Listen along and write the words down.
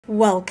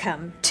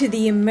Welcome to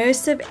the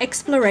immersive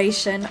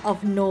exploration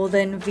of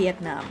northern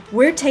Vietnam.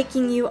 We're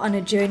taking you on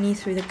a journey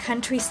through the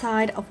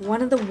countryside of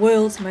one of the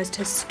world's most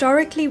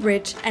historically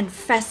rich and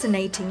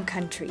fascinating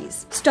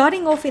countries.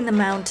 Starting off in the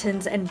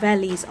mountains and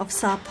valleys of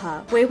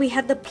Sapa, where we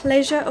had the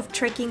pleasure of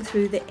trekking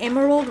through the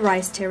emerald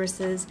rice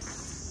terraces,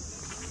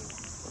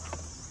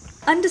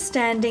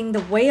 understanding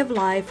the way of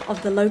life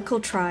of the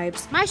local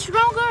tribes,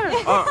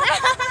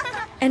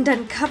 and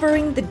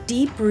uncovering the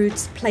deep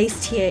roots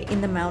placed here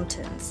in the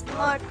mountains.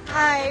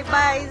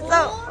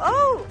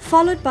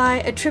 Followed by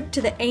a trip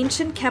to the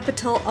ancient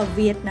capital of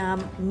Vietnam,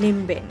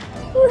 Ninh Binh.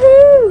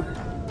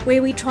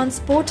 Where we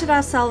transported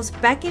ourselves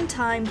back in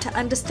time to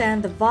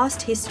understand the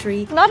vast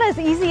history. Not as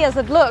easy as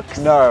it looks.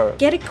 No.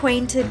 Get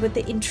acquainted with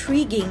the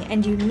intriguing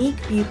and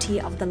unique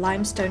beauty of the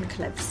limestone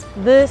cliffs.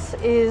 This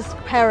is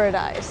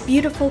paradise.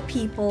 Beautiful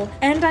people,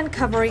 and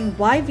uncovering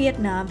why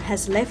Vietnam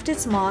has left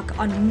its mark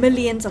on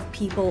millions of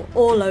people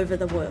all over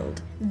the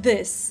world.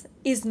 This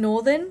is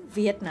northern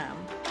Vietnam.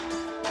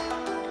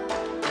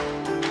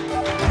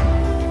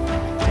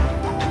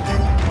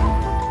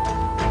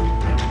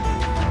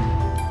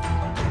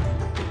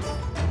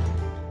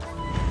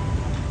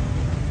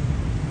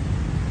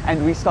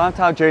 And we start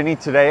our journey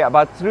today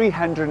about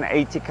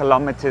 380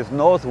 kilometers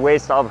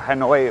northwest of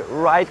Hanoi,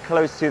 right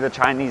close to the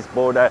Chinese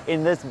border,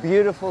 in this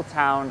beautiful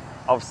town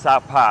of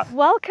Sapa.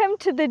 Welcome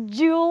to the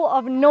jewel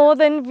of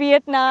northern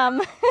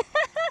Vietnam.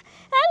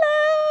 Hello!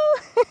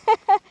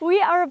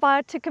 We are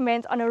about to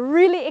commence on a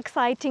really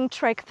exciting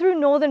trek through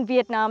northern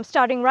Vietnam,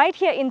 starting right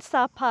here in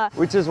Sapa,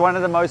 which is one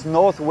of the most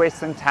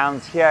northwestern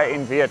towns here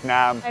in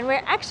Vietnam. And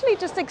we're actually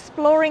just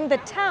exploring the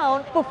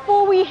town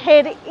before we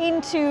head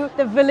into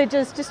the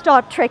villages to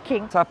start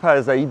trekking. Sapa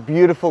is a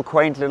beautiful,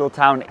 quaint little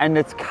town, and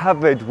it's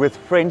covered with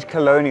French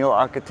colonial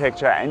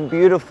architecture and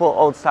beautiful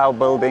old-style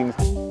buildings.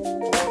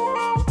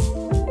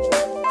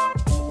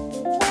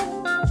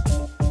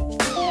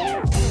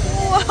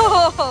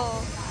 Whoa!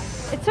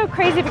 It's so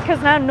crazy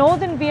because now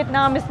northern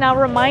Vietnam is now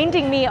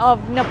reminding me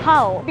of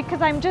Nepal,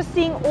 because I'm just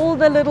seeing all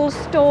the little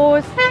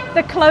stores,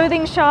 the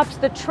clothing shops,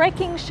 the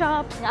trekking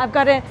shops. I've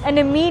got an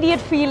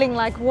immediate feeling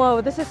like, whoa,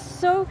 this is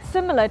so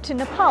similar to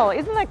Nepal.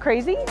 Isn't that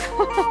crazy?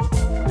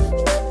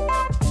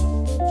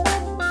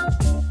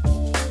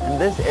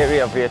 This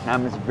area of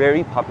Vietnam is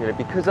very popular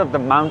because of the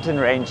mountain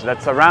range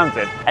that surrounds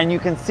it. And you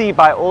can see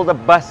by all the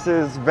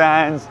buses,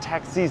 vans,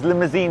 taxis,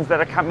 limousines that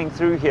are coming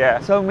through here.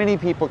 So many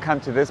people come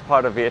to this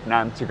part of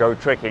Vietnam to go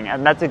trekking,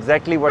 and that's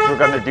exactly what we're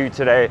going to do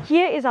today.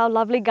 Here is our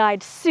lovely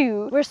guide,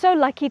 Sue. We're so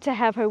lucky to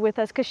have her with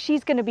us because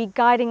she's going to be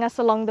guiding us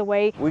along the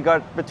way. We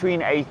got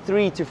between a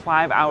 3 to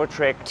 5 hour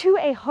trek to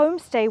a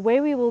homestay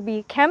where we will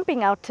be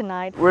camping out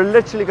tonight. We're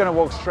literally going to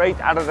walk straight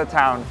out of the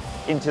town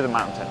into the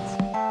mountains.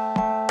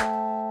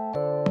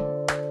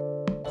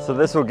 So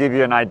this will give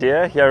you an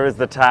idea. Here is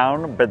the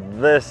town, but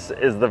this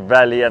is the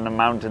valley and the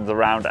mountains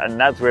around, and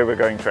that's where we're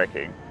going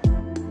trekking.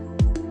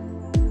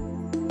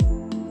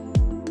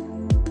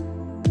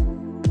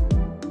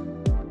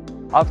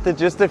 After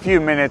just a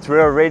few minutes, we're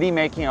already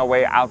making our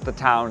way out the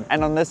town.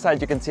 And on this side,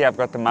 you can see I've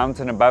got the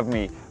mountain above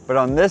me, but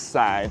on this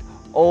side,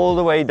 all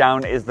the way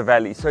down is the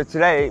valley. So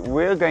today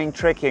we're going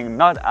trekking,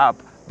 not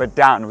up, but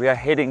down. We are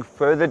heading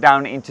further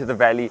down into the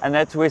valley, and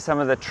that's where some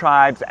of the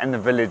tribes and the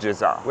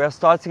villages are. We are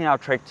starting our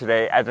trek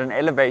today at an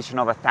elevation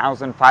of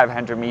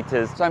 1,500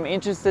 meters. So I'm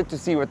interested to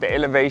see what the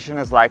elevation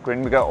is like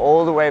when we go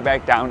all the way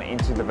back down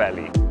into the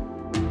valley.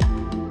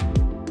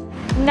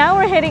 Now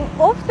we're heading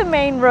off the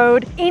main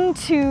road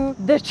into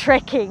the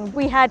trekking.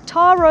 We had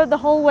tar road the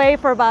whole way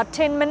for about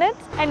 10 minutes,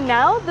 and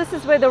now this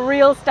is where the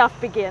real stuff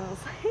begins.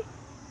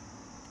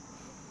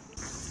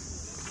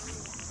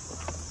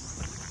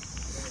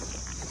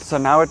 So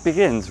now it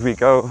begins. We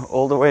go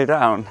all the way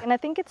down. And I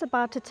think it's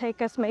about to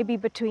take us maybe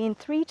between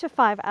 3 to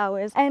 5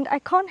 hours. And I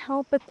can't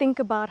help but think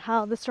about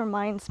how this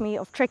reminds me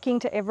of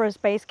trekking to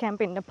Everest Base Camp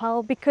in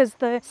Nepal, because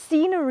the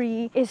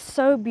scenery is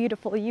so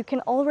beautiful. You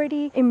can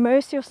already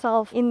immerse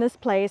yourself in this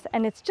place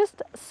and it's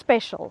just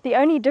special. The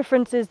only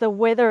difference is the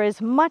weather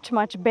is much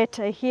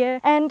better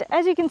here. And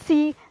as you can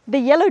see, the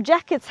yellow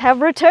jackets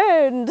have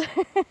returned.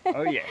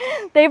 Oh yes.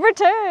 They've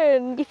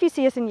returned. If you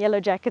see us in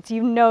yellow jackets,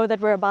 you know that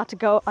we're about to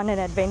go on an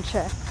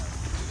adventure.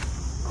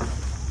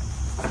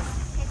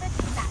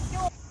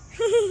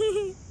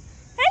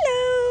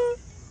 Hello!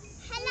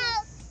 Hello!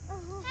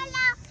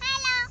 Hello!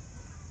 Hello!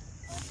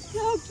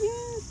 So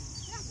cute!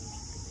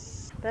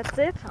 That's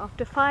it.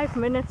 After 5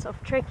 minutes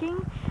of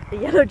trekking, the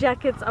yellow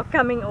jackets are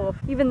coming off.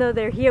 Even though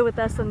they're here with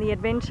us on the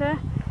adventure,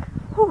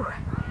 whew,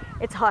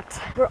 it's hot.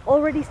 We're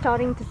already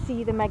starting to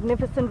see the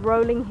magnificent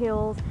rolling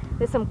hills.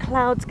 There's some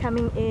clouds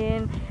coming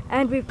in,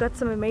 and we've got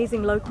some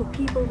amazing local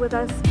people with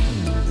us.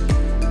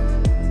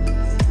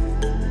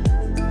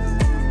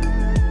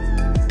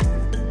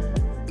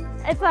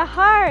 It's a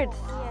heart!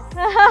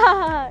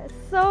 Yes.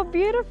 so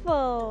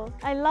beautiful.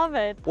 I love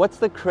it. What's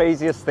the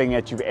craziest thing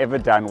that you've ever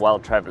done while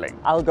traveling?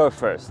 I'll go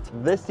first.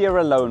 This year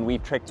alone,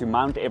 we've trekked to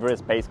Mount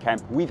Everest Base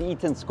Camp, we've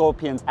eaten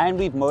scorpions, and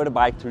we've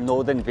motorbiked through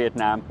northern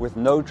Vietnam with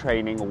no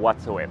training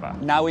whatsoever.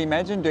 Now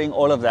imagine doing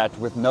all of that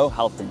with no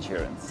health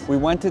insurance. We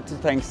wanted to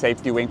thank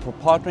Safety Wing for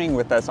partnering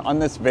with us on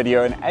this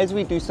video, and as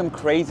we do some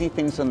crazy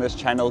things on this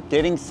channel,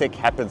 getting sick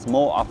happens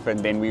more often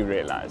than we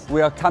realize.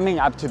 We are coming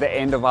up to the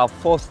end of our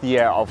 4th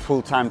year of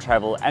full-time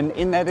travel, and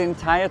in that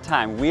entire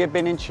time we have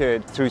been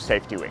insured through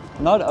Safety Wing.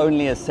 Not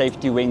only is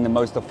Safety Wing the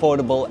most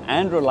affordable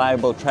and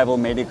reliable travel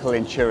medical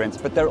insurance,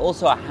 but they're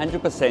also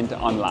 100%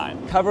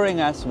 online,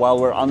 covering us while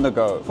we're on the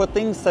go for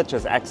things such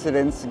as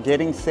accidents,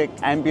 getting sick,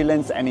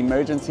 ambulance and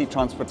emergency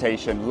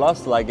transportation,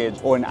 lost luggage,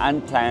 or an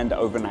unplanned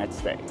overnight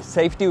stay.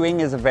 Safety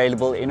Wing is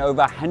available in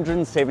over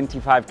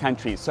 175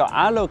 countries, so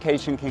our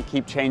location can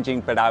keep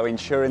changing, but our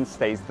insurance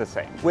stays the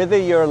same. Whether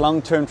you're a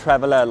long-term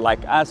traveler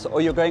like us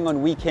or you're going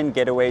on weekend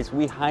getaways,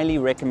 we highly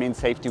recommend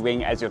Safety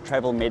Wing as your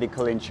travel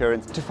medical insurance.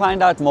 To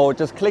find out more,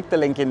 just click the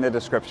link in the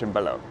description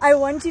below. I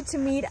want you to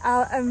meet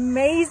our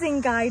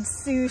amazing guide,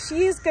 Sue.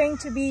 She is going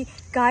to be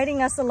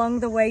guiding us along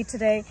the way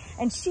today,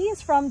 and she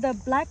is from the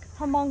Black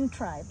Hmong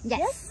tribe.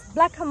 Yes.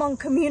 Black Hmong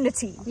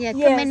community. Yeah,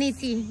 yes.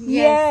 community.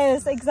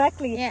 Yes,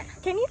 exactly. Yeah.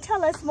 Can you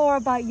tell us more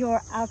about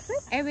your outfit?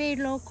 Every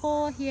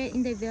local here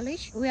in the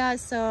village, we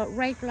also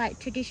ride like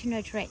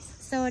traditional dress.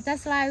 So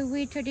that's why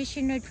we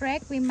traditional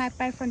dress we might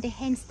buy from the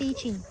hand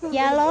stitching.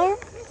 Yellow,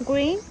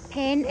 green,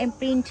 paint and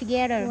print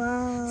together.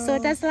 Wow. So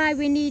that's why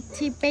we need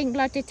to paint a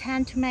lot of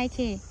time to make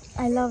it.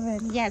 I love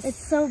it. Yes. It's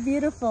so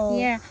beautiful.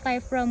 Yeah,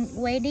 like from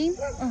wedding,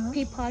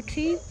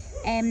 party,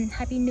 and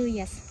Happy New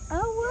Year's. Oh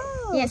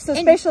wow. Yes. So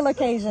special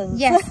occasions.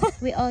 Yes.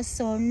 We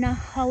also know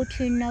how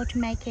to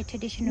make a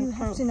traditional You have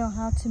clothes. to know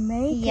how to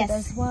make it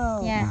as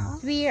well. Yeah.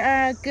 We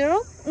are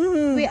girl.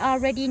 We are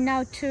ready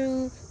now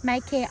to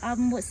make it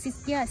almost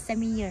 6 years,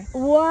 7 years.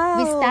 Wow.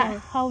 We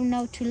start how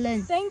now to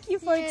learn. Thank you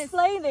for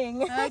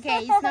explaining. Okay,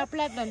 it's no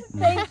problem.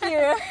 Thank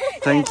you.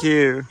 Thank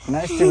you.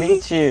 Nice to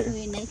meet you.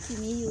 Very nice to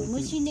meet you.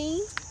 What's your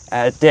name?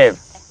 Deb.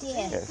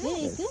 Yes.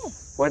 Very good.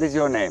 What is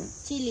your name?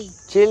 Chili.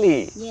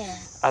 Chili. Yeah.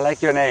 I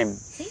like your name.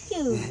 Thank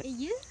you. And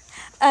you?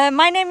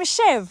 My name is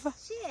Chev.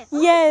 Chef.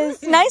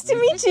 Yes. Nice to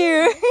meet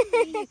you.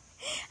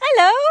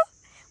 Hello.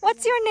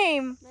 What's your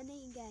name? My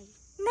name is Guy.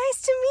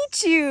 Nice to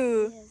meet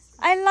you. Yes.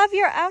 I love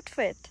your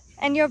outfit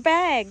and your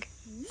bag.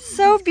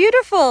 So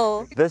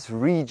beautiful. This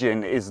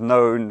region is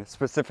known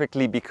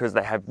specifically because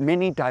they have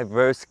many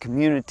diverse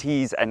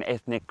communities and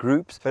ethnic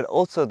groups, but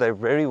also they're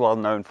very well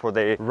known for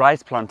their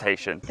rice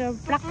plantation. The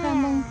Black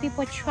Hmong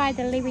people try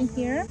to live in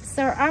here.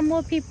 So are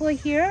more people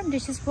here. They're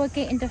just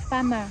working in the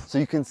farmer. So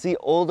you can see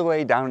all the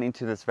way down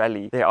into this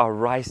valley, there are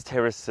rice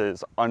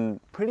terraces on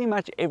pretty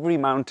much every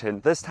mountain.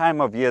 This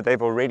time of year,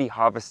 they've already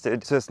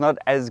harvested, so it's not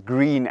as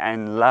green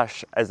and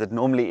lush as it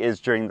normally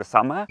is during the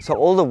summer. So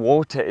all the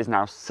water is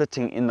now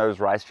sitting in those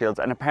rice fields,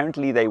 and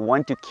apparently they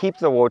want to keep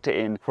the water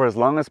in for as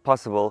long as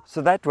possible,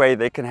 so that way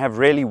they can have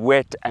really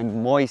wet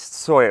and moist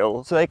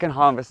soil so they can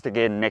harvest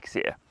again next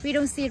year. We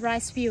don't see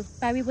rice field,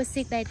 but we will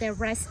see like the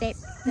rice step.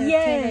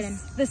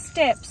 Yes, the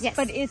steps, Yes.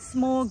 but it's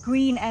more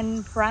green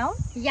and brown.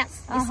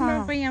 Yes, it's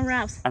more green and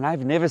round. And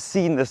I've never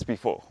seen this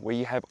before, where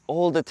you have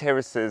all the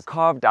terraces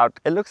carved out.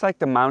 It looks like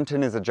the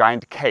mountain is a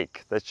giant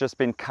cake that's just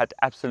been cut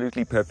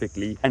absolutely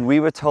perfectly. And we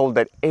were told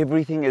that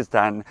everything is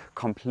done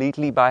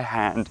completely by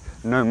hand,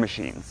 no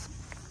machines.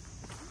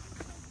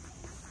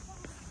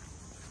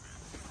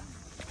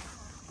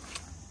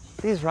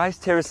 These rice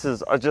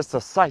terraces are just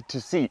a sight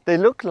to see. They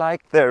look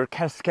like they're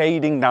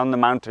cascading down the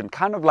mountain,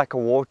 kind of like a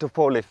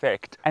waterfall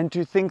effect. And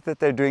to think that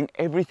they're doing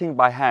everything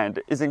by hand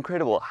is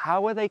incredible.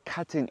 How are they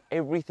cutting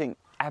everything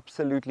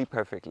absolutely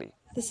perfectly?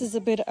 This is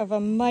a bit of a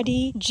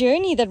muddy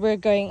journey that we're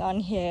going on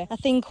here. I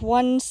think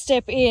one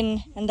step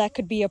in and that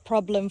could be a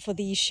problem for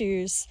these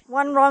shoes.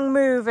 One wrong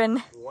move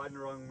and One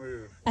wrong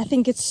move. I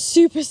think it's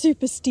super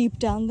steep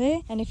down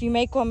there. And if you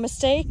make one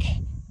mistake,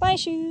 bye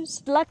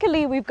shoes.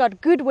 Luckily, we've got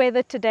good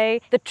weather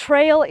today. The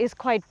trail is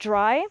quite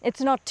dry.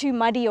 It's not too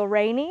muddy or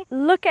rainy.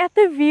 Look at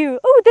the view.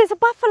 Oh, there's a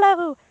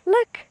buffalo.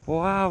 Look.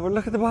 Wow,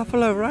 look at the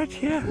buffalo right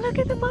here. Look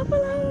at the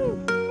buffalo.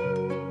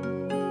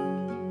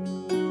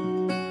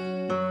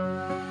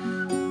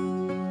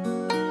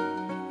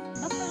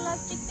 Buffalo,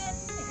 chicken,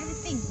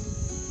 everything.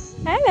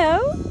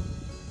 Hello.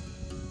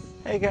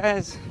 Hey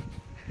guys,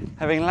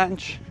 having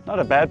lunch? Not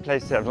a bad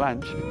place to have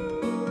lunch.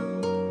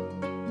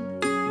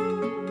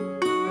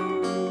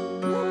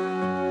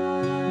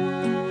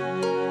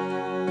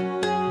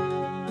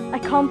 I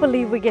can't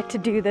believe we get to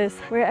do this.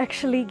 We're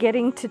actually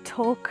getting to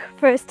talk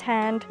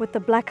firsthand with the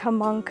Black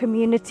Hmong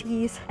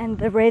communities and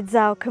the Red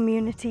Zao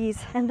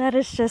communities, and that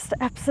is just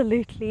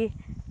absolutely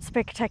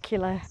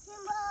spectacular.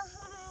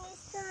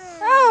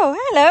 Oh,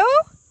 hello!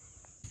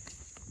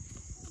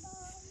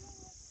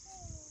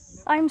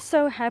 I'm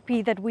so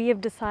happy that we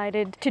have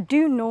decided to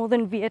do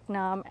Northern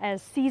Vietnam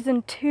as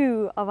season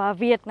 2 of our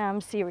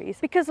Vietnam series,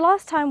 because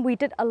last time we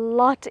did a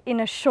lot in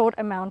a short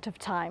amount of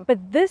time,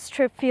 but this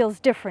trip feels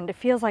different. It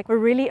feels like we're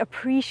really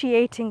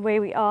appreciating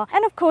where we are,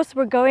 and of course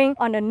we're going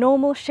on a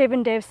normal Chef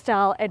and Dev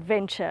style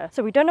adventure.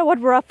 So we don't know what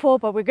we're up for,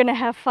 but we're gonna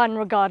have fun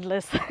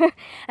regardless.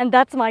 And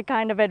that's my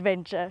kind of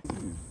adventure.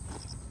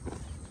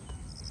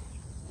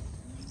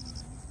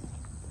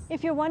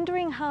 If you're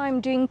wondering how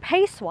I'm doing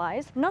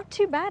pace-wise, not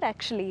too bad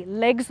actually.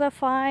 Legs are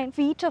fine,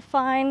 feet are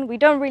fine, we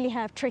don't really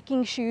have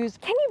trekking shoes.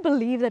 Can you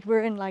believe that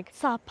we're in like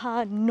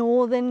Sapa,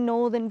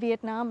 northern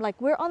Vietnam? Like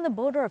we're on the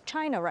border of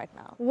China right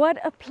now.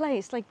 What a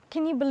place. Like,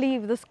 can you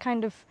believe this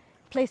kind of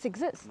place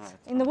exists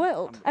in the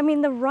world? I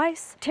mean, the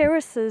rice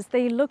terraces,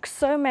 they look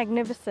so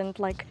magnificent,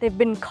 like they've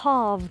been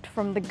carved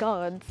from the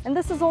gods. And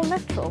this is all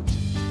natural.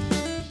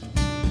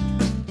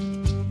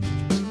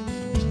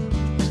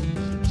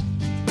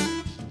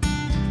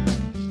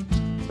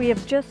 We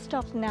have just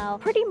stopped now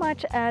pretty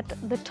much at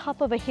the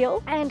top of a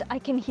hill, and I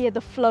can hear the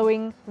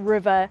flowing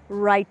river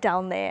right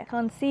down there.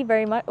 Can't see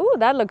very much. Ooh,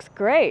 that looks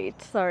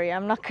great. Sorry,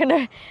 I'm not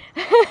gonna...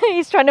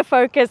 He's trying to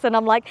focus and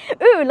I'm like,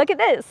 ooh, look at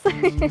this.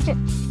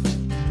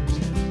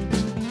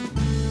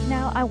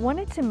 Now, I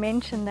wanted to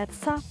mention that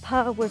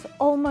Sapa was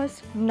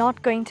almost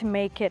not going to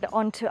make it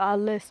onto our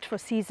list for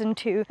season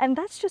 2, and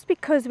that's just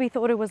because we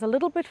thought it was a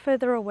little bit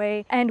further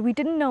away and we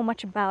didn't know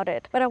much about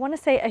it. But I want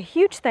to say a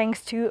huge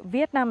thanks to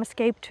Vietnam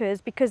Escape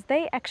Tours, because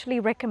they actually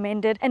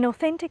recommended an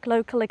authentic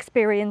local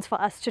experience for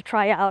us to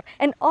try out.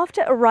 And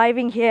after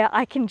arriving here,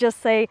 I can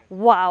just say,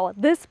 wow,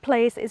 this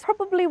place is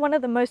probably one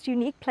of the most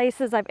unique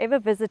places I've ever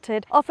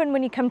visited. Often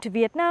when you come to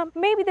Vietnam,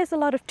 maybe there's a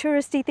lot of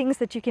touristy things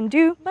that you can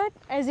do, but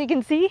as you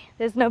can see,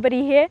 there's nobody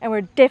here and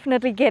we're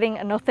definitely getting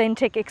an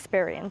authentic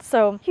experience.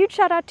 So huge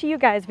shout out to you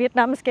guys,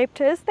 Vietnam Escape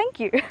Tours, thank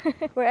you.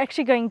 We're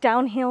actually going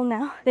downhill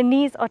now. The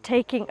knees are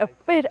taking a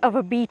bit of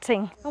a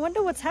beating. I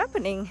wonder what's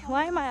happening.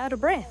 Why am I out of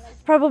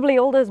breath? Probably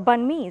all those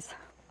banh mi's.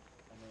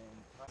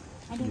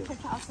 I didn't put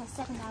also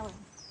 7 hours.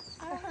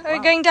 Are we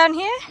going down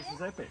here? This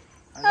is epic.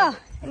 Oh,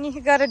 and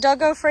you got a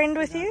doggo friend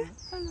with you?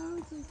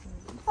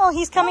 Oh,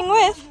 he's coming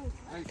with.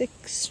 The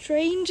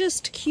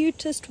strangest,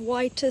 cutest,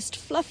 whitest,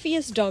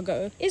 fluffiest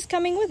doggo is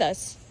coming with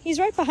us. He's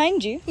right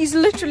behind you. He's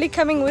literally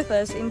coming with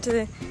us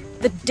into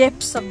the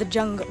depths of the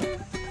jungle.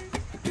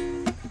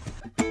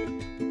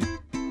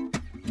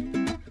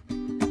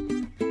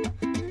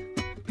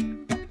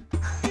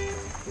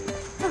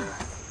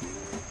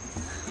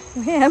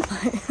 Where am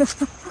I?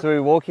 So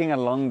we're walking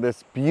along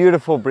this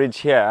beautiful bridge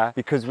here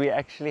because we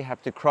actually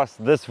have to cross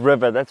this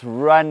river that's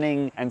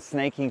running and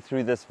snaking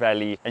through this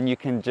valley, and you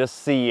can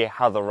just see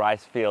how the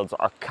rice fields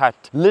are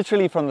cut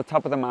literally from the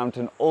top of the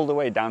mountain all the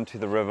way down to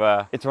the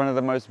river. It's one of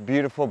the most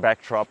beautiful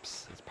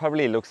backdrops. It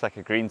probably looks like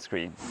a green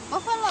screen.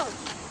 Buffalo!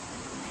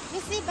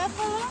 You see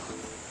buffalo?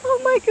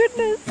 Oh my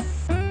goodness!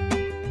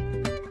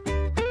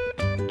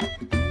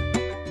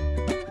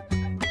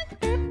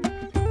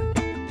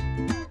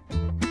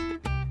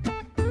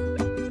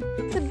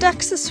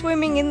 Ducks are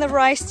swimming in the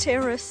rice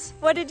terrace.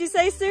 What did you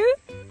say, Sue?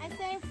 I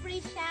said free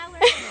shower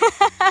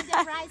at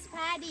the rice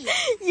party.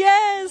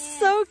 Yes,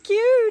 so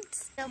cute.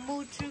 The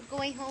mood to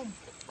going home.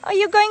 Are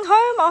you going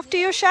home after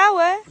your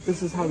shower?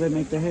 This is how they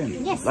make the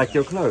hem? Yes. Like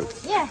your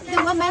clothes? Yeah,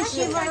 the woman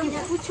shiver,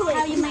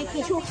 how you make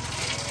it.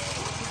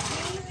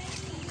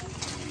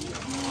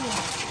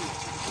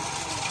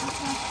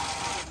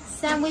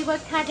 Some we were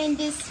cutting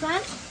this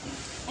one,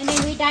 and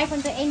then we dye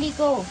from the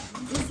indigo.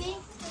 You see?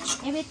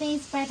 Everything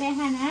is by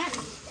hand, huh?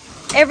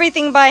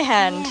 Everything by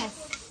hand.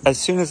 Yes. As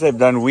soon as they've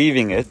done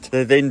weaving it,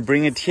 they then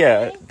bring it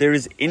here. There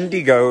is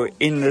indigo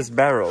in this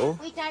barrel,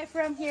 We dye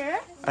from here.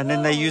 and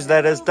then they use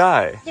that as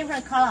dye.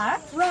 Different color.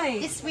 Right.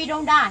 This we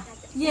don't dye.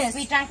 Yes.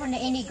 We dye from the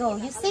indigo.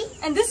 You see?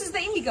 And this is the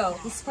indigo.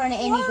 It's from the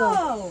indigo.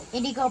 Wow.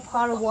 Indigo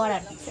powder water.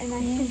 And I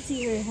can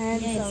see her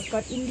hands Yes.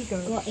 got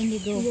indigo. Got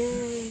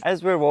indigo.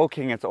 As we're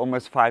walking, it's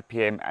almost 5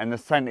 p.m. and the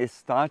sun is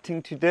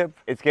starting to dip.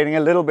 It's getting a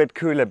little bit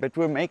cooler, but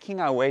we're making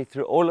our way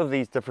through all of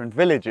these different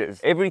villages.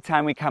 Every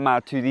time we come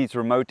out to these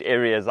remote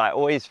areas, I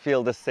always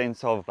feel the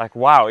sense of like,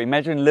 wow,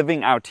 imagine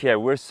living out here.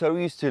 We're so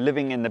used to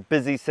living in the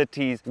busy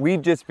cities.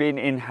 We've just been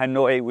in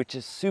Hanoi, which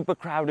is super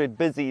crowded,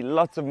 busy,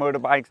 lots of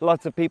motorbikes,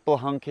 lots of people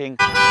honking.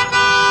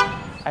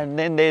 And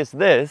then there's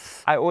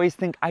this. I always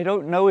think, I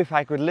don't know if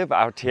I could live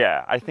out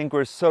here. I think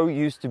we're so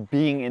used to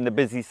being in the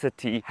busy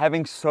city.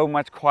 Having so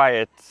much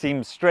quiet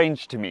seems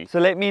strange to me. So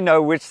let me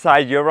know which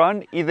side you're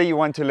on. Either you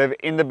want to live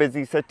in the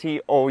busy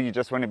city or you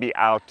just want to be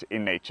out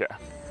in nature.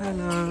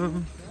 Hello.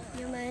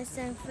 You want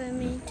some for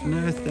me too?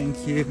 No,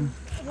 thank you.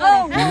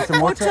 Oh, You need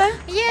some water?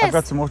 Yes. I've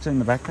got some water in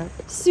the backpack.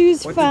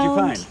 Sue's What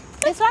found. did you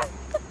find? This one?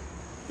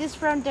 This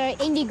from the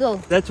indigo.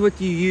 That's what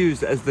you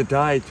use as the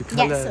dye to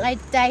color. Yes,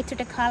 like dye to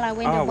the color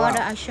when Oh, the water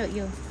wow. I'll show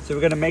you. So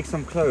we're going to make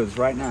some clothes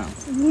right now.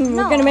 We're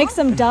gonna make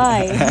some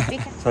dye.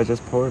 So I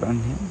just pour it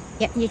on here.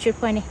 Yeah, you should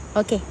point it.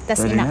 Okay,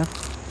 that's Ready enough.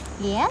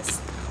 Yes.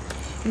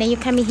 And then you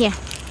come in here.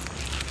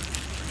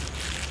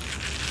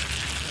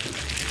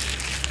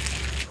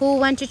 Who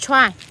want to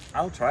try?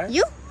 I'll try it.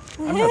 You?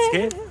 I'm not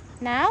scared.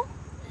 Now,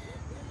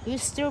 you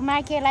still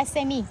mark it like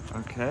semi.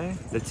 Okay,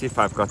 let's see if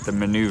I've got the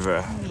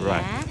maneuver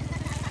right. Yeah.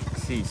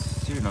 See,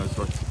 Sue knows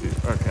what to do.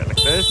 Okay, like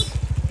this.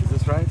 Is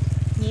this right?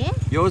 Yeah.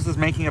 Yours is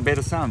making a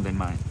better sound than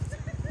mine.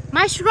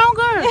 My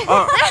stronger.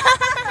 Oh,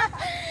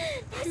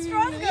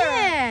 Stronger.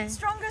 Yeah.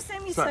 Stronger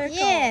semicircle.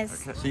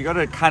 Yes. okay. So you got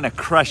to kind of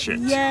crush it.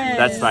 Yes.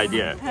 That's the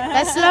idea.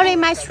 But slowly,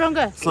 my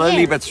stronger.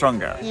 Slowly yeah. but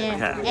stronger. Yeah.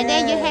 Okay. And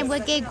then you have will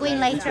get green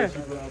later.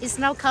 It's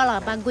no color,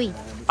 but green.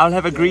 I'll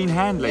have a green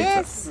hand later.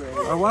 Yes.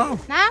 Oh wow.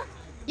 Now,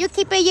 you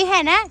keep it in your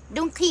hand, huh?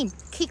 Don't clean.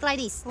 Kick like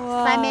this.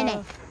 Wow. 5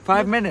 minutes.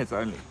 5 minutes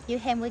only. Your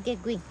hand will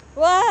get green.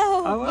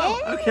 Wow. Oh wow.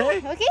 Yeah.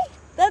 Okay. Okay.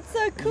 That's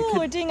so cool.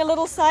 We're doing a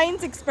little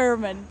science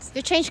experiment.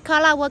 The change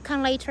color will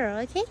come later,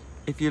 okay?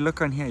 If you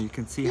look on here, you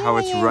can see how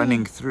it's Yeah.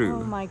 running through.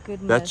 Oh my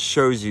goodness. That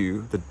shows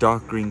you the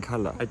dark green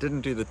color. I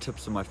didn't do the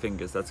tips of my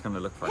fingers. That's going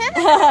to look funny.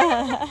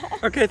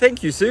 Okay,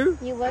 thank you, Sue.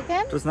 You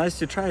welcome. It was nice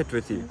to try it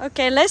with you.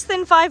 Okay, less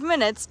than 5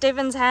 minutes.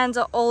 Devon's hands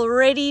are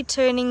already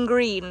turning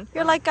green.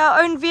 You're like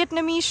our own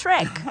Vietnamese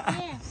Shrek.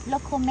 Yeah.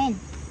 Local man.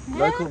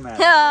 Local man.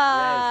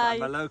 Yeah.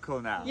 Yes, I'm a local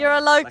now. You're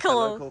a Like a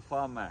local. local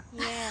farmer.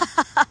 Yeah.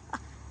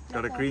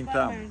 Got a green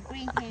Farmer, thumb,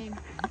 Green hand.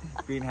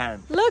 green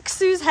hand. Look,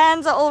 Sue's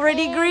hands are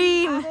already Yeah,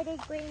 green. Already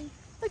green.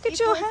 Look at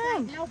your Because, like,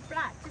 hand. no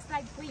blood, just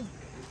like green.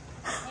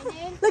 And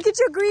then Look at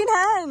your green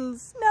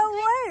hands. No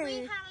green way.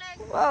 hand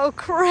like Wow,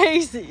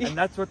 crazy. And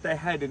that's what they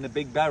had in the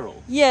big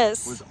barrel,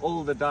 Yes. was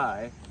all the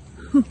dye.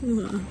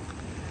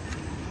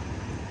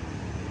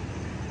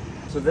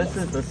 So this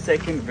is the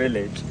second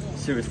village,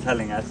 Sue was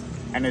telling us,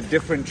 and a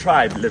different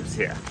tribe lives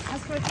here.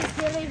 As for this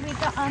village, we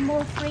got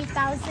almost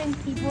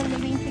 3,000 people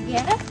living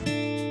together.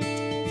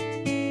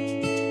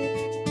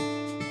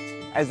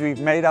 As we've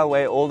made our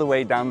way all the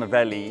way down the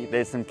valley,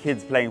 there's some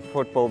kids playing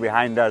football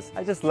behind us.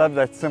 I just love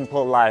that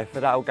simple life.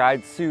 But our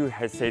guide Sue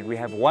has said we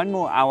have 1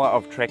 more hour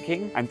of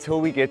trekking until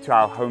we get to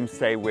our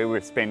homestay where we're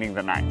spending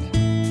the night.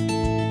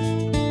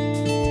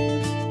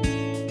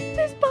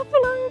 There's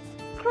buffaloes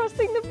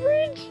crossing the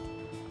bridge.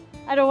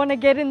 I don't want to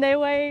get in their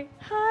way.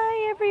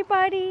 Hi,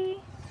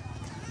 everybody.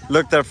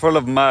 Look, they're full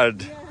of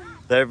mud.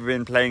 They've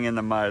been playing in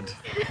the mud.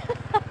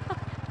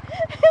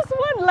 There's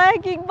one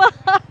lagging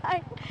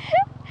behind.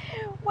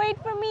 Wait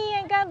for me,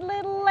 I got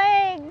little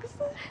legs.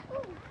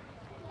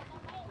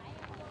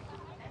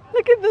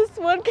 Look at this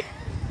one.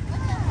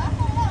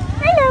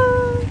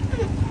 Hello.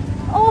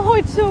 Oh,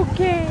 it's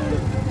okay.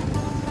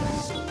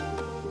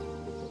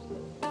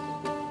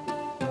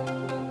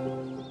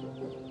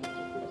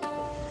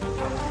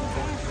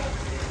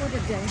 What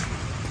a day.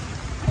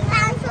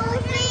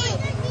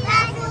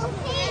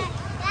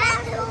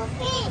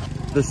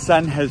 The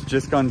sun has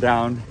just gone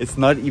down. It's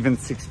not even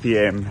 6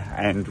 p.m.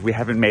 and we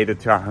haven't made it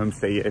to our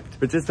homestay yet.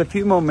 But just a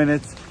few more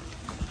minutes.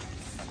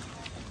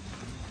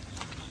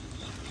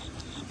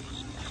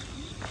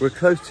 We're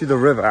close to the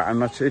river. I'm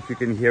not sure if you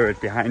can hear it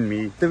behind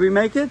me. Did we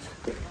make it?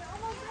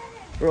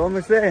 We're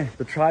almost there.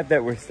 The tribe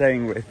that we're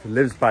staying with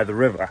lives by the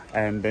river,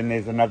 and then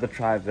there's another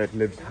tribe that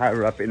lives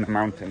higher up in the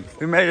mountains.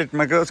 We made it.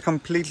 My girl's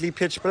completely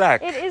pitch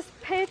black. It is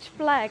pitch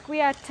black.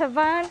 We are at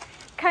Tavan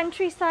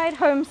Countryside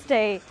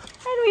Homestay.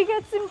 And we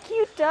got some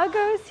cute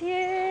doggos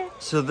here.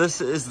 So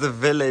this is the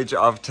village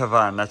of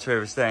Tavan. That's where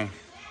we're staying.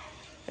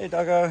 Hey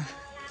doggo.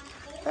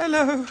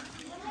 Hello.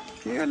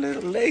 You're a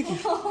little leggy.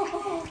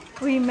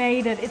 We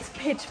made it. It's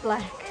pitch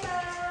black.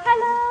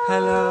 Hello.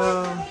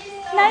 Hello.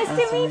 Nice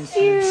to meet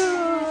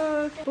you.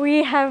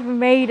 We have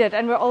made it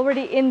and we're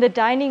already in the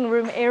dining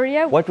room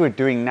area. What we're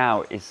doing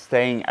now is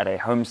staying at a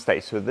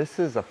homestay. So this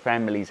is a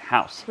family's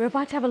house. We're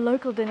about to have a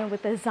local dinner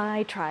with the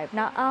Zai tribe.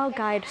 Now our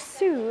guide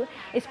Sue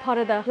is part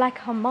of the Black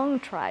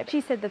Hmong tribe.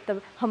 She said that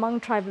the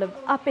Hmong tribe live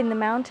up in the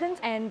mountains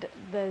and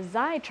the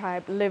Zai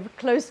tribe live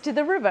close to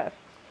the river.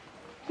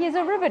 Here's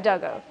a river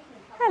doggo.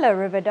 Hello,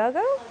 river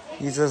doggo.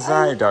 He's a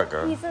Zai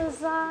doggo. He's a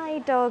Zai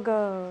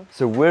doggo.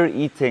 So we're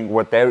eating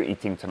what they're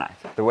eating tonight.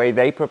 The way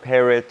they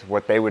prepare it,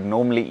 what they would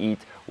normally eat,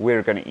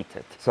 we're gonna eat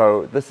it.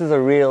 So this is a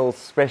real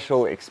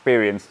special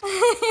experience.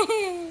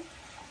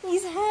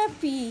 He's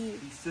happy.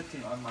 He's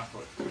sitting on my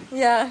foot.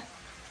 Yeah.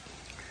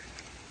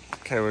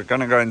 Okay, we're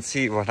gonna go and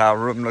see what our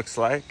room looks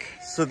like.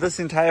 So this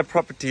entire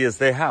property is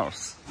their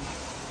house.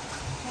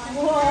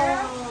 Whoa.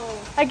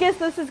 I guess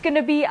this is going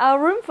to be our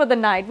room for the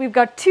night. We've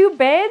got 2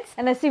 beds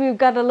and I see we've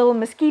got a little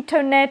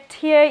mosquito net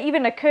here,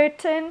 even a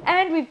curtain,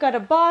 and we've got a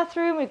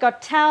bathroom, we've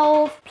got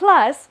towels.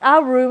 Plus,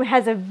 our room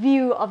has a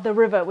view of the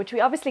river, which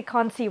we obviously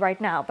can't see right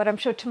now, but I'm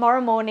sure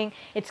tomorrow morning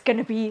it's going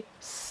to be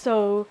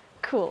so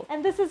cool.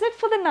 And this is it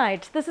for the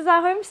night. This is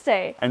our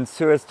homestay. And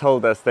Sue has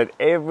told us that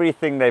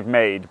everything they've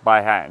made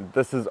by hand,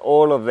 this is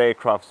all of their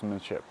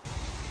craftsmanship.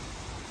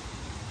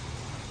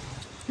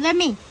 Let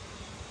me.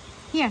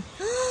 Here.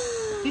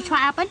 You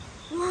try open.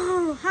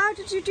 Whoa, how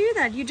did you do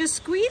that? You just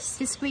squeeze?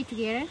 Just squeeze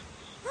together.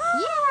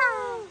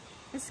 Yeah.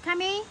 It's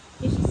coming.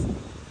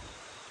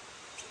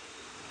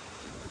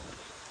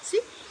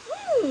 See?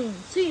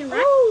 See,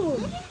 right?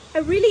 Oh,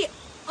 a really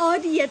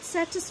odd yet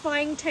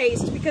satisfying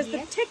taste because the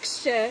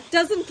texture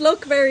doesn't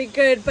look very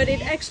good, but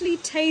it actually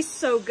tastes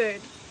so good.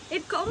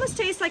 It almost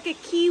tastes like a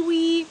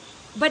kiwi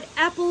but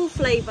apple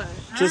flavor.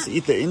 Just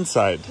eat the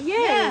inside.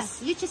 Yes.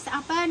 Yeah, you just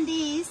open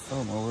this.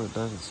 Oh my word,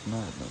 that is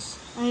madness.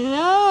 I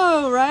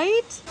know,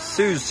 right?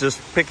 Sue's just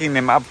picking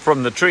them up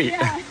from the tree.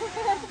 Yeah.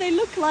 They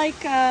look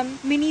like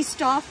mini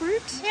star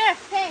fruit. Here,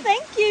 take.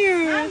 Thank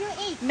you. Now you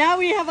eat. Now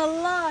we have a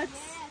lot.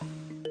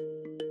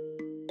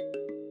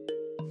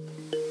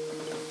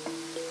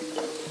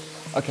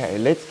 Okay,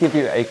 let's give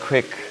you a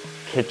quick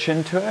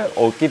kitchen tour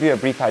or give you a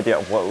brief idea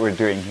of what we're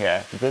doing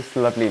here. This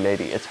lovely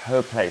lady, it's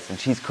her place and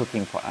she's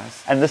cooking for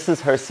us. And this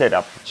is her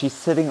setup. She's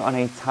sitting on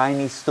a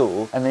tiny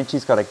stool and then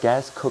she's got a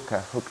gas cooker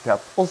hooked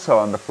up also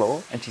on the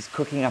floor and she's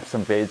cooking up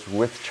some veg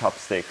with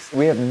chopsticks.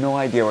 We have no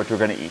idea what we're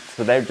going to eat.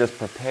 So they're just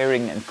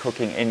preparing and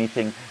cooking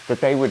anything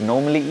that they would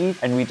normally eat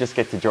and we just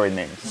get to join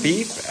them.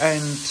 Beef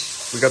and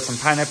we got some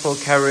pineapple,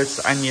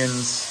 carrots,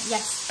 onions.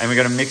 Yes. And we're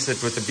going to mix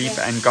it with the beef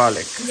and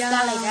garlic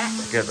Garlic,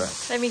 right? together.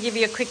 Let me give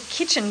you a quick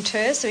kitchen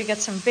tour. So we got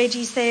some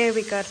veggies there.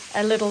 We got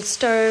a little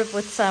stove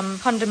with some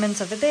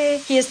condiments over there.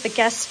 Here's the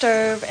gas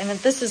stove. And then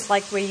this is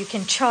like where you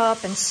can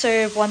chop and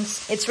serve.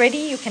 Once it's ready,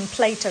 you can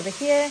plate over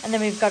here. And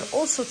then we've got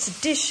all sorts of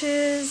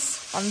dishes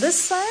on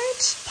this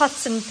side,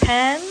 pots and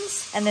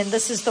pans. And then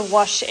this is the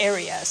wash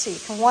area. So you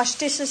can wash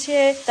dishes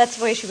here. That's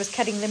where she was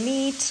cutting the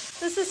meat.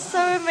 This is so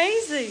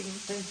amazing.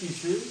 Thank you,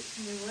 Sue.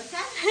 You're welcome.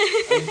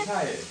 Are you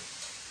tired?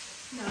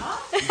 No.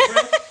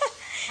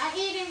 I'm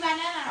eating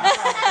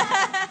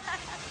banana.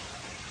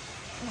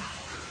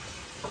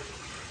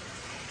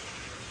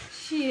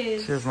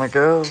 Cheers. Cheers, my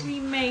girl. We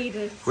made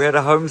it. We had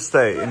a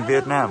homestay in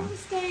Vietnam.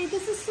 Homestay.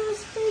 This is so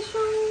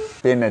special.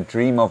 It's been a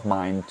dream of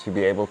mine to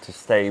be able to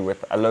stay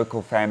with a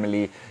local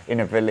family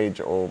in a village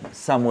or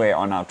somewhere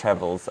on our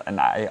travels, and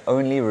I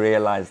only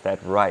realized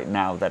that right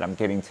now that I'm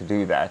getting to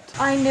do that.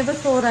 I never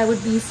thought I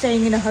would be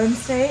staying in a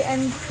homestay,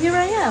 and here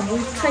I am.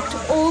 We've trekked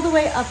all the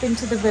way up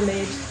into the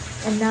village,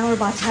 and now we're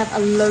about to have a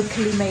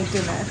locally made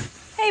dinner.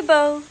 Hey,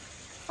 Bo.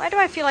 Why do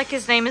I feel like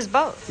his name is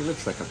Bo? He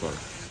looks like a boat.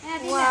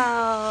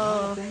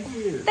 Wow. Thank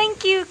you.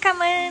 Thank you,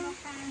 come in.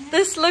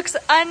 This looks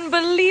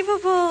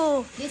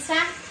unbelievable. This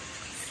one,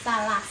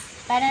 salad.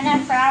 Banana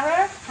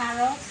flour,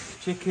 carrots,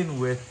 Chicken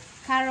with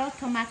carrot,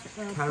 tomato,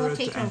 carrots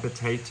potato. and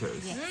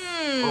potatoes.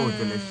 Oh,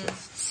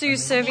 delicious.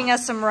 Sue's serving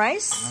us some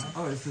rice.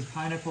 Oh, this is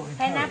pineapple and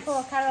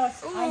Pineapple,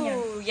 carrots, onion.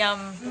 Ooh,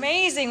 yum.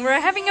 Amazing. We're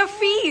having a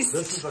feast.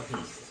 This is a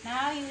piece.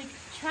 Now you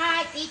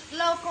try eat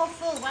local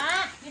food,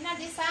 what? You know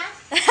this one?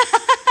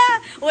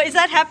 What is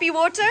that, happy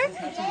water?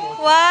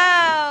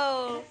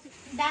 Wow.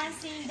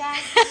 Dancing.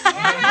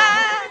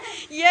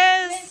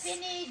 Yes.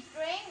 Finish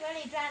drink,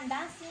 really done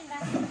dancing.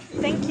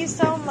 Thank you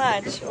so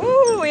much.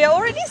 Ooh, we are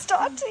already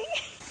starting.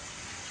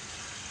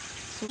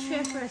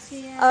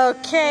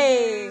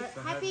 Okay.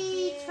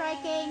 Happy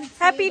trekking.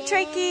 Happy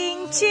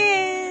trekking.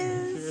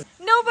 Cheers.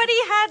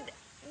 Nobody had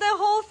the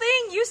whole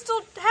thing. You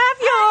still have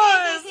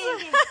yours.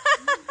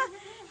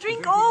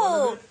 Drink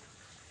all.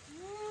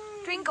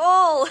 Drink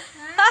all.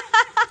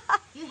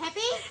 You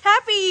happy?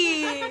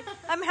 Happy.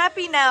 I'm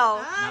happy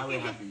now. Now we're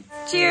happy.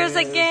 Cheers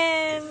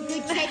again.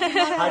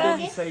 How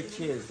do you say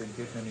cheers in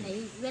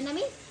Vietnamese?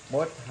 Vietnamese?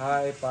 Một,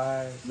 hai,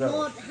 ba, dậu.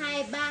 1, 2,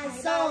 3,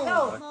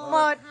 dậu.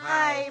 1, 2,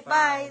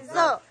 3,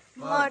 dậu.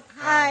 1,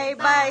 2,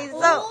 3,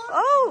 dậu.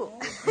 Oh.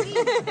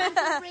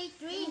 Free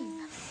drink.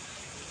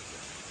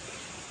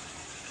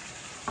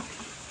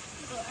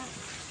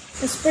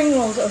 The spring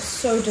rolls are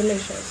so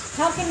delicious.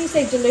 How can you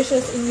say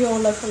delicious in your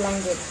local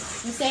language?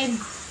 You say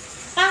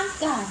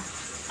Anka.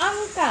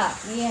 Anka.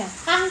 Yeah.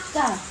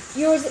 Anka.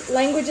 Your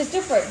language is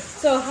different.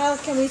 So how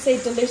can we say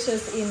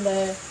delicious in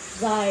the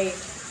Thai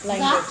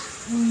language?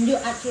 You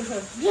actually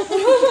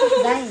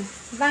Đây.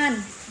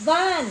 Van.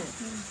 Van.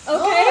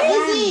 Okay.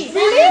 Easy.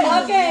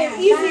 Really? Okay,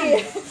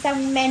 easy.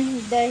 Some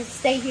men they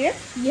stay here.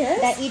 Yes.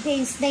 They're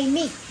eating snake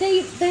meat.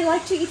 They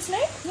like to eat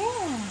snake?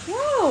 Yeah.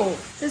 Wow.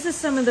 This is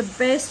some of the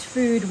best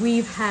food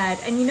we've had.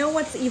 And you know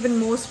what's even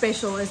more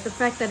special is the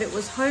fact that it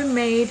was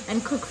homemade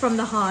and cooked from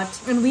the heart.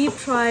 And we've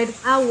tried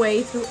our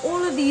way through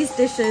all of these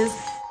dishes.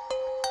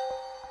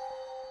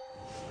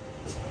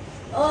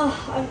 Oh,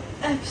 I'm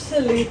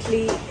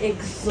absolutely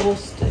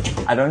exhausted.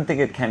 I don't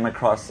think it came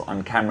across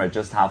on camera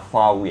just how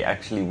far we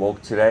actually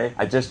walked today.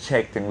 I just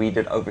checked and we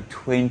did over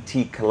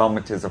 20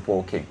 kilometers of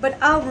walking.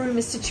 But our room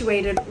is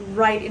situated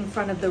right in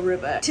front of the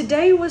river.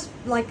 Today was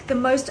like the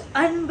most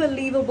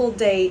unbelievable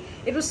day.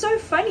 It was so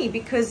funny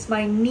because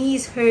my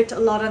knees hurt a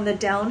lot on the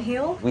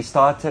downhill. We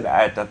started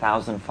at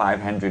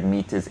 1,500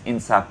 meters in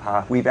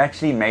Sapa. We've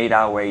actually made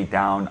our way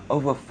down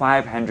over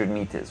 500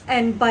 meters.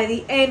 And by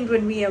the end,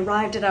 when we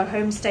arrived at our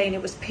homestay and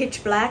it was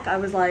pitch black, I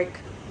was like,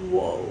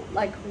 whoa,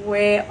 like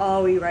where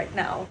are we right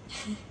now?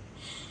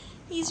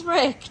 He's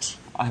wrecked.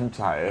 I'm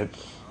tired.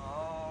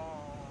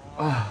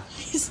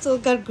 He's still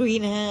got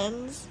green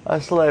hands. I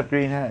still have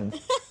green hands.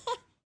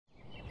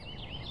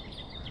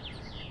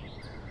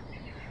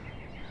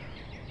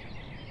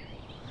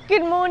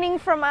 Good morning. morning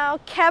from our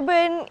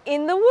cabin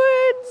in the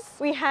woods.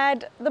 We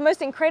had the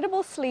most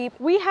incredible sleep.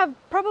 We have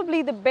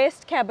probably the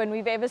best cabin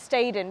we've ever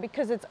stayed in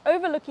because it's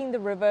overlooking the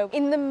river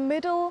in the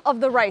middle of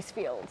the rice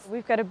fields.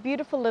 We've got a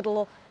beautiful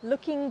little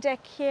looking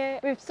deck here.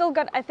 We've still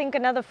got, I think,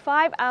 another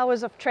 5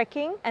 hours of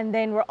trekking, and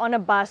then we're on a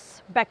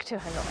bus back to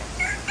Hanoi.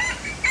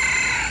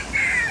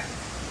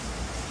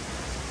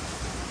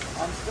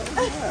 I'm still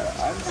here.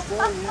 I'm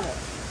still here.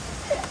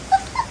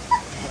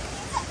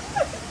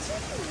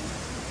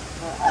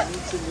 I need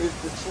to move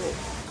the chair.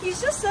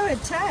 He's just so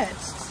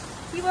attached.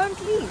 He won't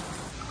leave.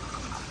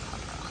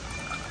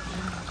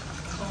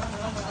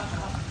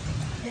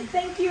 And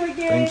thank you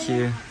again. Thank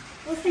you.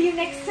 We'll see you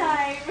next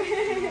time.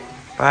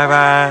 Bye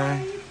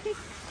bye.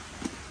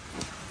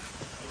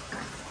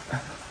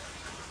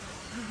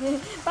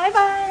 Bye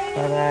bye.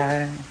 Bye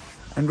bye.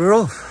 And we're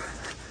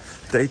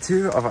off. Day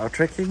 2 of our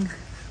trekking.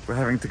 We're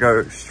having to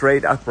go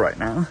straight up right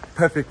now.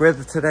 Perfect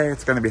weather today.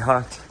 It's going to be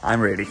hot.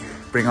 I'm ready.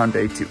 Bring on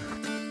day 2.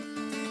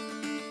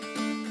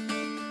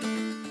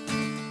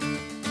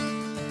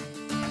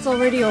 It's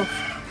already off.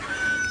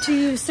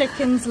 2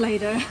 seconds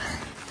later.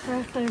 We're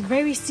at a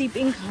very steep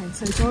incline,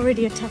 so it's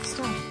already a tough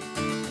start.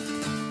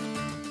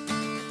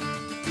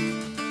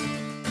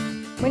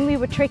 When we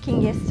were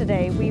trekking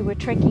yesterday, we were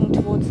trekking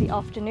towards the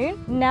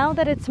afternoon. Now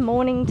that it's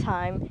morning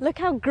time, look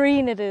how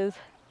green it is.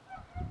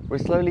 We're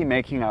slowly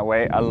making our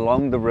way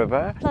along the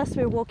river. Plus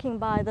we're walking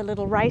by the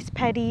little rice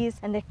paddies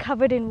and they're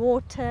covered in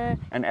water.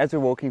 And as we're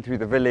walking through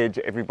the village,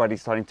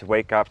 everybody's starting to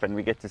wake up and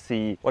we get to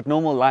see what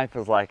normal life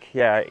is like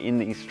here in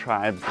these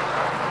tribes.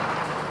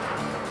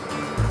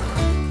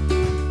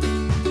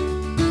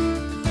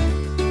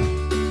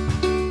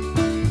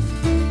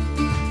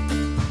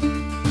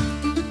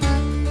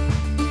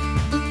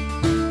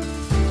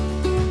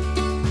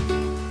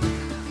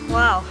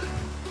 Wow,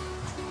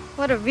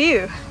 what a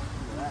view.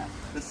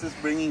 This is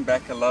bringing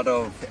back a lot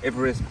of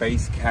Everest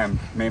Base Camp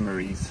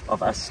memories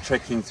of us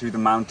trekking through the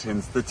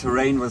mountains. The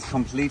terrain was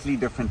completely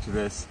different to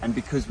this, and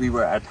because we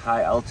were at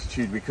high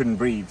altitude we couldn't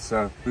breathe,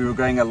 so we were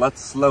going a lot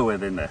slower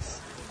than this.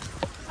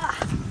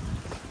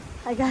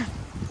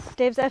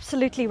 Dave's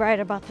absolutely right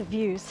about the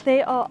views.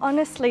 They are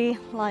honestly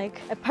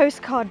like a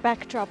postcard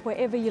backdrop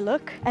wherever you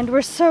look, and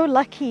we're so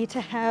lucky to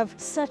have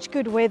such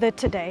good weather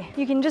today.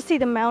 You can just see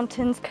the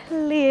mountains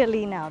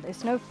clearly now.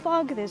 There's no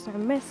fog, there's no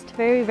mist.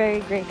 Very,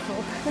 very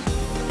grateful.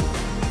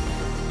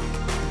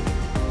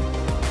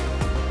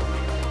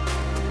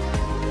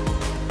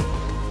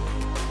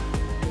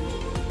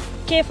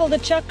 Careful the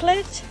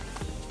chocolate.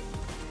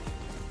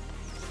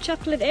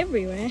 Chocolate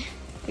everywhere.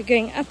 We're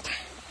going up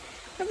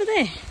over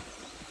there.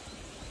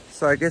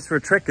 So I guess we're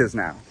trekkers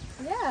now.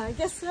 Yeah, I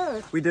guess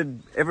so. We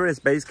did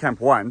Everest Base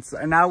Camp once,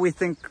 and now we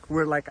think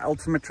we're like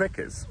ultimate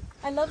trekkers.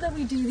 I love that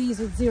we do these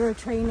with zero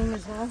training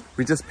as well.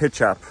 We just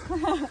pitch up.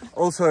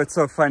 Also, it's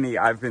so funny,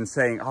 I've been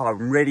saying, oh,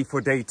 I'm ready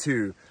for day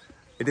 2.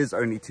 It is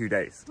only 2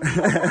 days.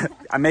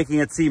 I'm making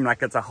it seem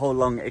like it's a whole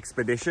long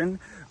expedition,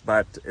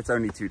 but it's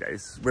only 2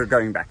 days. We're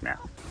going back now.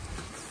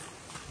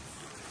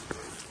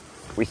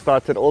 We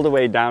started all the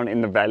way down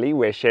in the valley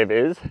where Chev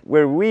is.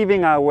 We're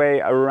weaving our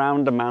way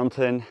around the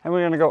mountain and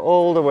we're going to go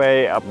all the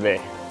way up there.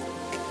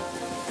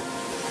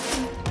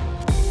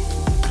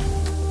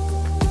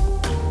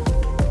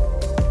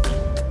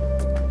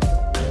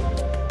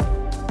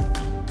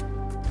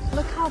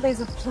 Look how there's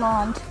a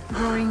plant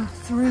growing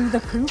through the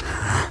poop.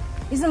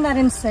 Isn't that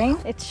insane?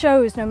 It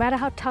shows no matter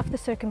how tough the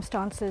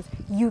circumstances,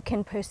 you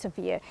can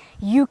persevere.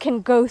 You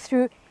can go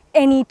through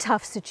any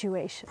tough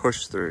situation.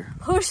 Push through.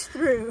 Push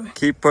through.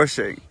 Keep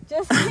pushing.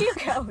 Just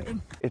keep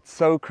going. It's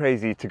so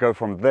crazy to go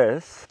from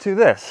this to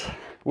this,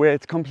 where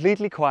it's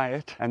completely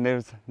quiet and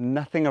there's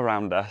nothing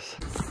around us.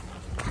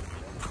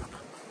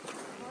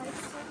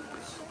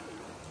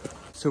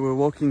 So we're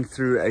walking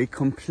through a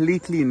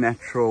completely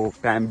natural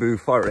bamboo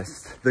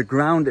forest. The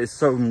ground is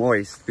so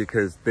moist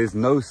because there's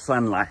no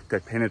sunlight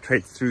that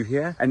penetrates through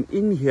here. And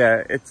in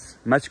here, it's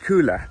much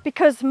cooler.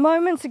 Because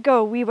moments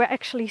ago, we were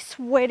actually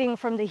sweating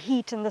from the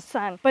heat and the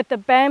sun. But the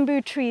bamboo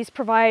trees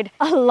provide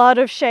a lot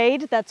of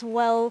shade that's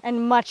well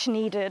and much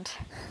needed.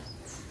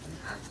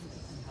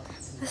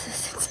 This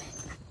is insane.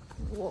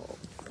 Whoa.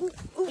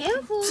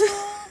 Careful.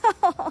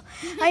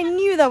 I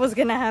knew that was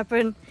gonna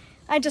happen.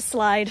 I just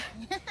slide.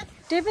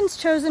 Devon's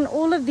chosen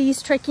all of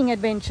these trekking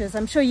adventures,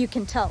 I'm sure you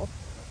can tell.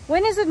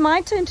 When is it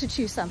my turn to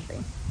choose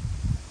something?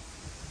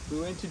 We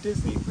went to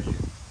Disney for you,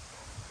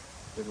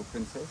 little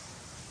princess.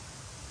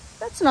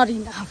 That's not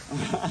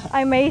enough.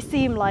 I may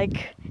seem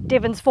like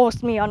Devon's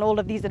forced me on all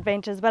of these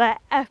adventures, but I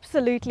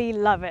absolutely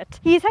love it.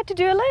 He's had to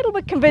do a little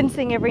bit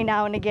convincing every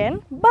now and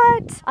again,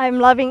 but I'm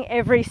loving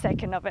every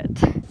second of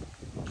it.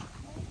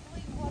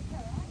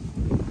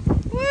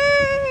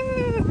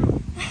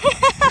 Woo!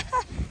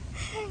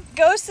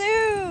 Go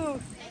Sue!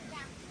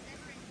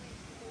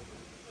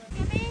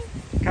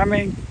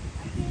 Coming!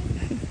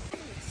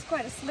 It's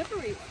quite a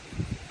slippery.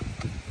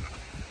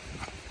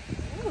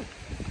 Ooh.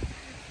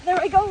 There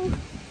I go!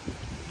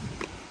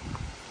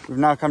 We've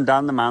now come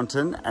down the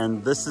mountain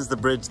and this is the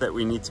bridge that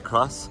we need to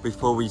cross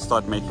before we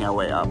start making our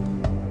way up.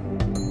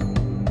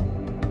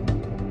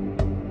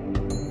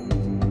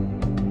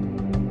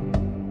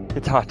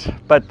 It's hot,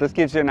 but this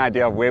gives you an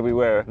idea of where we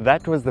were.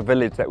 That was the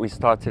village that we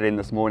started in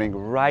this morning,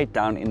 right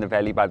down in the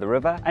valley by the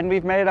river. And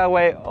we've made our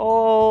way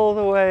all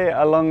the way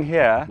along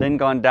here, then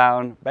gone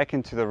down, back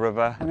into the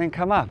river, and then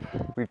come up.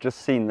 We've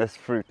just seen this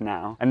fruit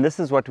now. And this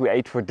is what we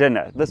ate for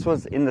dinner. This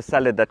was in the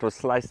salad that was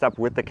sliced up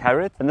with the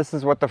carrots. And this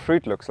is what the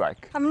fruit looks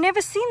like. I've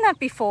never seen that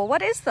before.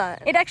 What is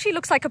that? It actually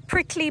looks like a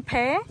prickly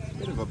pear.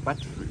 Bit of a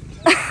butt fruit.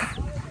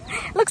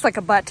 Looks like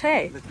a butt,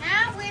 hey?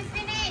 Now we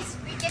finished.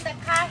 We get the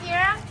car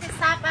here to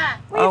Sapa.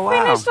 We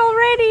finished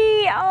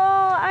already.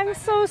 Oh, I'm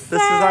so sad.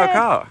 This is our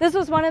car. This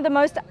was one of the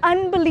most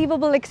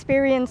unbelievable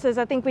experiences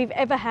I think we've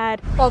ever had.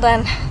 Well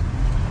done.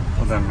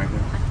 Well done, Megan.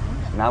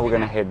 Now we're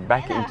going to head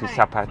back into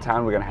Sapa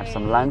town. We're going to have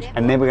some lunch,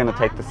 and then we're going to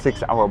take the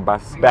 6-hour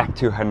bus back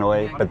to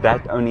Hanoi. But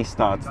that only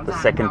starts the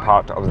second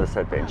part of this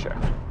adventure.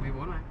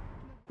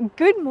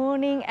 Good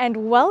morning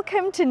and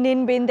welcome to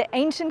Ninh Binh, the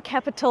ancient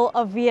capital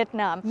of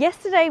Vietnam.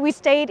 Yesterday we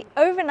stayed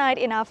overnight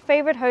in our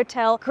favorite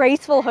hotel,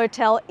 Graceful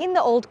Hotel in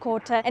the Old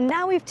Quarter, and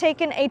now we've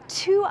taken a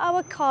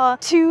 2-hour car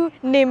to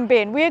Ninh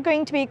Binh. We are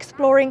going to be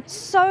exploring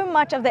so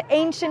much of the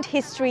ancient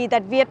history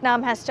that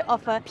Vietnam has to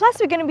offer. Plus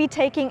we're going to be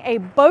taking a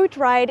boat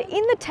ride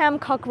in the Tam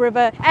Coc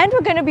River, and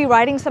we're going to be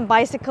riding some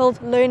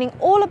bicycles, learning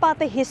all about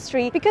the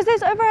history, because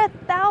there's over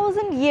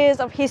 1,000 years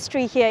of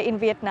history here in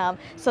Vietnam.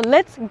 So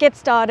let's get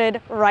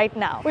started right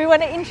now. We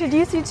want to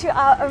introduce you to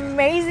our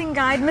amazing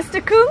guide,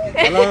 Mr. Kung.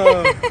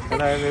 Hello.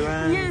 Hello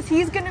everyone. Yes,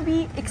 he's going to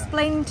be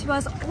explaining to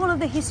us all of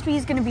the history.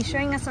 He's going to be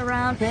showing us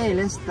around. Okay,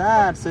 let's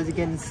start. So as you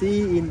can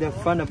see in the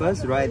front of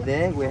us right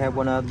there, we have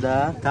one of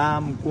the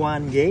Tam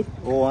Quan gate,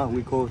 or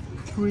we call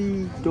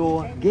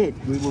 3-door gate.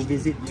 We will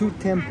visit 2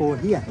 temples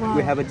here. Wow.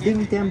 We have a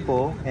Dinh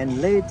temple and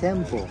Lê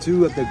temple,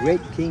 2 of the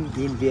great kings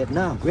in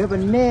Vietnam. We have a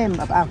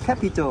name of our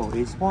capital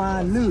is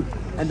Hoa Lu,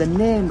 and the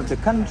name of the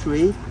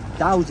country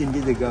 1,000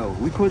 years ago.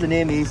 We call the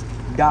name is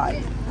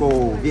Dai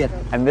Go Viet.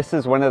 And this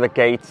is one of the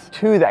gates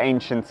to the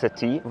ancient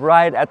city.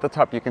 Right at the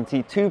top you can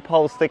see 2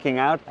 poles sticking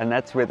out, and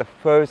that's where the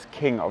first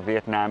king of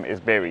Vietnam is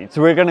buried.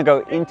 So we're going to go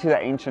into the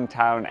ancient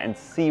town and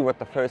see what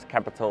the first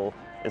capital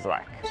is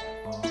like.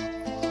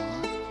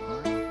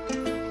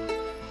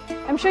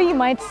 I'm sure you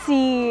might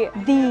see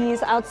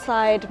these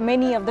outside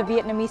many of the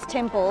Vietnamese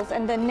temples,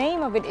 and the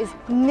name of it is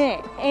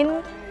Nghe,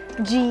 N-G-H-E.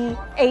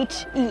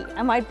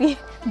 I might be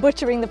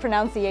butchering the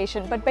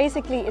pronunciation, but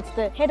basically it's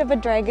the head of a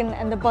dragon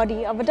and the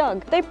body of a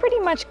dog. They pretty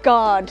much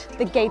guard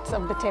the gates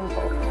of the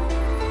temple.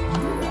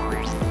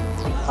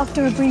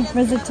 After a brief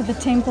visit to the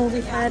temple,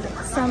 we had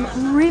some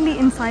really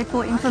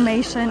insightful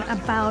information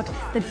about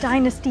the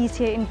dynasties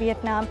here in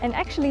Vietnam. And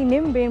actually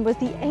Ninh Binh was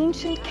the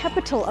ancient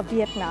capital of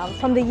Vietnam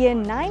from the year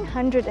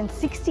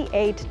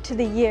 968 to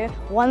the year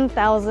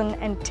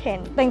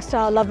 1010. Thanks to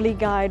our lovely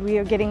guide, we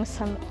are getting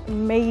some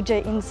major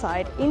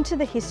insight into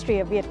the history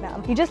of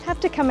Vietnam. You just have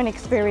to come and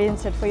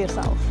experience it for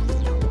yourself.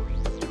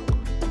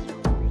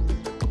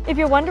 If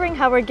you're wondering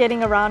how we're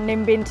getting around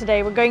Ninh Binh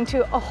today, we're going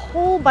to a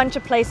whole bunch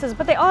of places,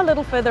 but they are a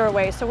little further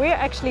away. So we're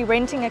actually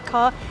renting a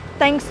car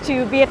thanks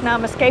to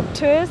Vietnam Escape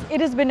Tours.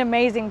 It has been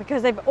amazing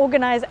because they've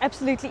organized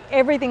absolutely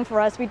everything for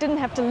us. We didn't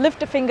have to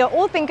lift a finger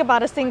or think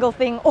about a single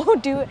thing or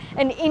do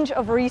an inch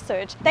of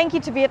research. Thank you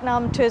to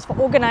Vietnam Tours for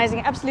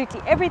organizing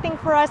absolutely everything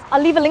for us. I'll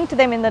leave a link to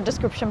them in the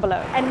description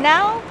below. And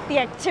now the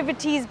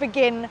activities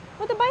begin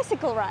with a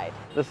bicycle ride.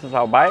 This is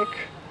our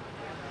bike.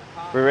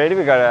 We're ready,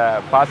 we got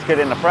a basket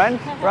in the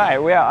front. Right,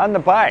 we are on the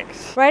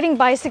bikes. Riding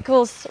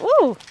bicycles,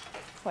 ooh,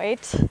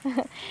 wait.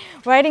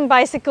 Riding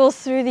bicycles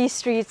through these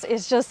streets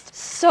is just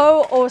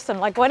so awesome.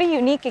 Like, what a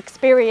unique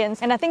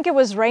experience. And I think it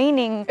was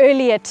raining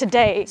earlier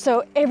today,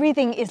 so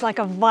everything is like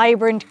a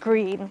vibrant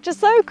green. Just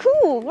so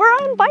cool, we're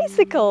on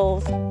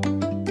bicycles.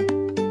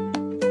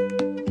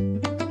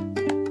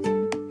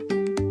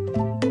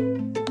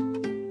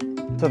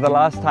 So the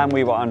last time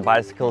we were on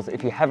bicycles,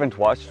 if you haven't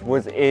watched,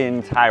 was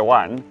in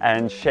Taiwan,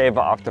 and Shaver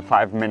after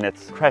 5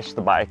 minutes crashed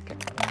the bike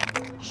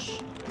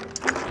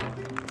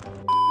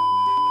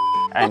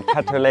and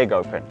cut her leg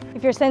open.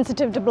 If you're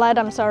sensitive to blood,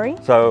 I'm sorry.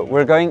 So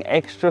we're going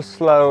extra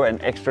slow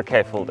and extra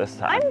careful this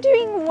time. I'm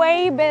doing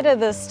way better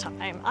this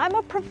time. I'm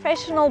a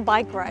professional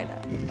bike rider.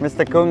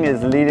 Mr. Kung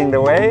is leading the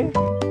way.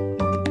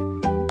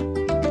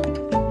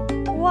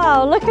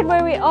 Wow, look at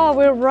where we are.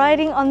 We're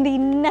riding on the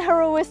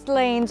narrowest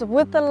lanes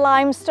with the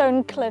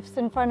limestone cliffs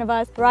in front of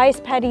us, rice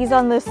paddies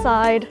on this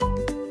side.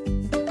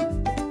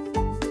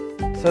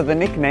 So the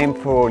nickname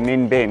for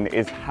Ninh Binh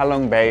is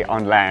Halong Bay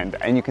on land,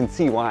 and you can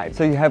see why.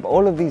 So you have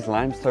all of these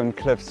limestone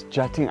cliffs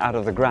jutting out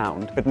of the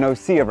ground, but no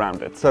sea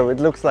around it. So it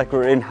looks like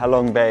we're in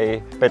Halong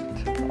Bay, but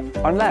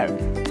on land.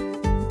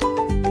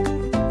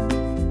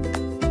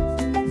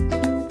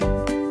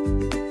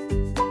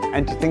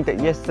 And to think that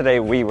yesterday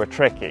we were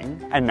trekking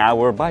and now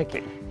we're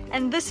biking.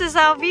 And this is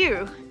our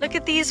view. Look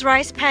at these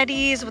rice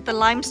paddies with the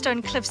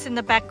limestone cliffs in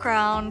the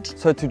background.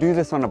 So to do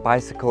this on a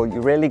bicycle, you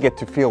really get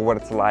to feel what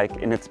it's like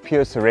in its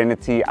pure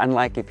serenity,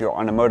 unlike if you're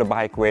on a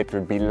motorbike where it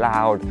would be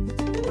loud.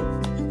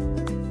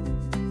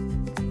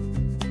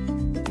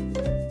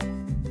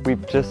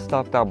 We've just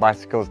stopped our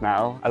bicycles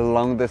now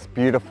along this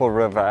beautiful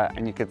river,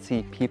 and you can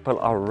see people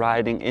are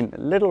riding in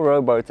little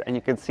rowboats, and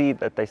you can see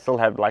that they still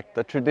have like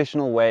the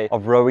traditional way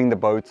of rowing the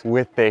boats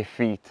with their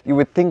feet. You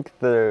would think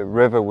the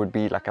river would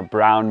be like a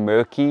brown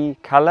murky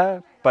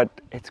color, but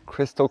it's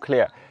crystal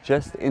clear.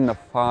 Just in the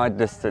far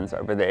distance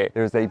over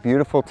there's a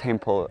beautiful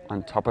temple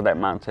on top of that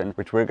mountain,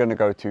 which we're going to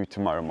go to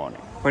tomorrow morning.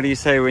 What do you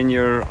say when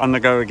you're on the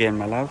go again,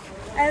 my love?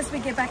 As we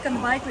get back on the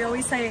bike, we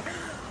always say,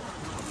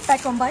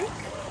 back on bike.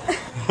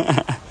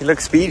 You look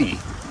speedy.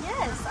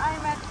 Yes,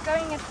 I'm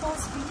going at full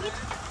speed,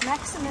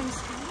 maximum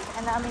speed,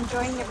 and I'm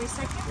enjoying every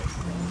second.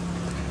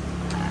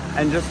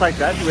 And just like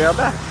that, we are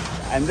back.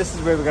 And this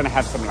is where we're going to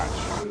have some lunch.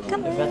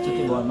 Come on.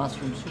 Vegetable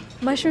mushroom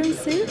soup. Mushroom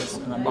soup?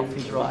 And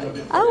buffet dry.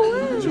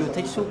 Oh, wow. You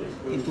take soup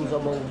into the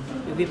bowl,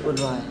 you whip it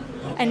dry.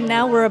 And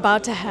now we're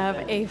about to have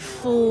a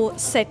full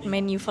set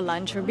menu for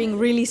lunch. We're being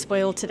really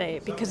spoiled today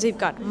because we've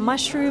got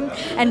mushroom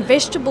and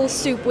vegetable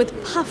soup with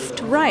puffed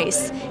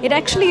rice. It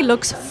actually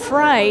looks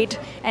fried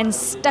and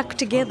stuck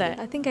together.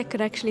 I think I could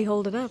actually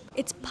hold it up.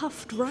 It's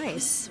puffed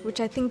rice,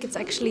 which I think it's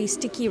actually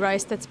sticky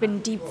rice that's been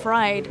deep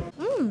fried.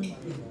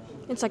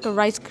 It's like a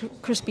Rice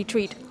Krispie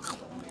treat.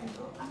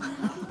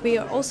 We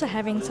are also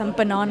having some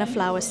banana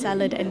flour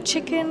salad and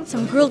chicken,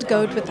 some grilled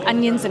goat with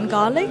onions and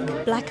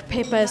garlic, black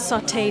pepper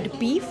sautéed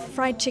beef,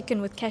 fried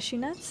chicken with cashew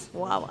nuts.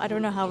 Wow, I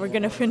don't know how we're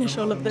going to finish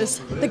all of this.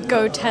 The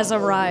goat has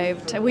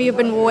arrived. We have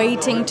been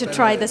waiting to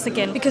try this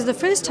again because the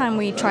first time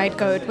we tried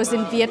goat was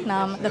in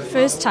Vietnam, the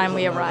first time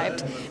we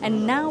arrived.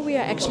 And now we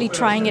are actually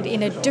trying it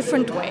in a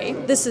different way.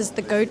 This is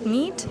the goat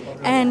meat,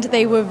 and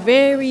they were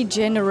very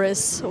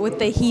generous with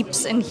the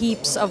heaps and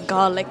heaps of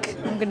garlic.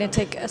 I'm going to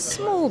take a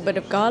small bit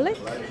of garlic,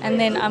 and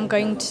then I'm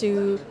going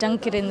to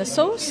dunk it in the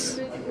sauce.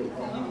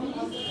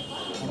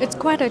 It's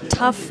quite a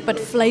tough but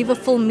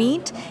flavorful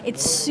meat.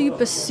 It's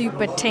super,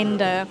 super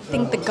tender. I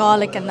think the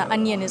garlic and the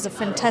onion is a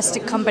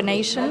fantastic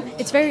combination.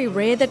 It's very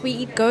rare that we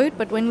eat goat,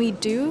 but when we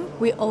do,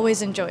 we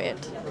always enjoy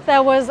it.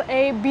 That was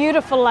a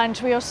beautiful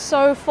lunch. We are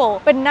so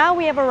full. But now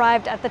we have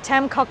arrived at the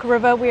Tam Coc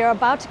River. We are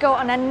about to go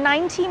on a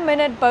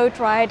 90-minute boat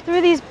ride through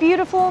these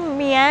beautiful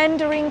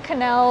meandering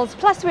canals.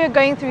 Plus we are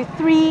going through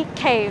 3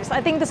 caves. I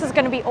think this is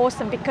going to be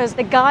awesome because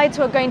the guides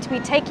who are going to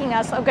be taking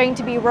us are going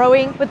to be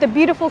rowing with the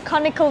beautiful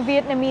conical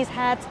Vietnamese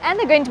hats, and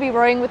they're going to be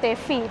rowing with their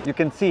feet. You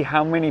can see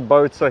how many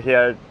boats are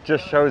here. It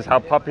just shows how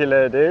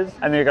popular it is.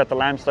 And then you've got the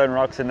limestone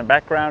rocks in the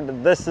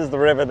background. This is the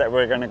river that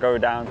we're going to go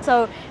down.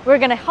 So we're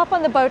going to hop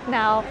on the boat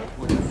now.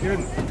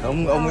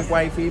 Ông mới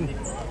quay phim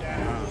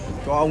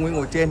cho ông ấy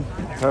ngồi trên.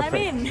 I'm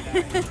in.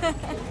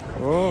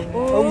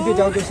 Ông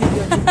cho xin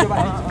cho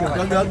bạn.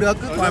 Được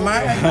cứ thoải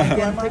mái.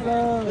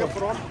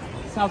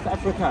 South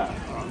Africa.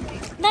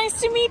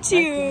 Nice to meet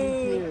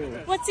you.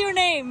 What's your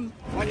name?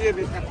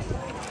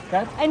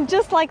 And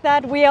just like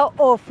that, we are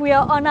off. We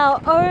are on our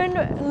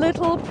own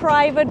little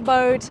private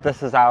boat.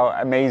 This is our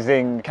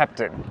amazing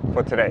captain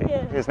for today.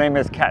 Yeah. His name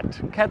is Cat.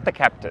 Cat the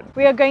captain.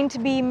 We are going to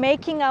be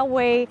making our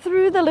way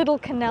through the little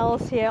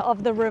canals here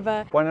of the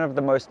river. One of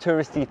the most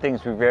touristy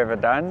things we've ever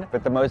done,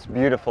 but the most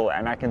beautiful,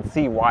 and I can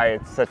see why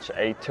it's such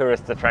a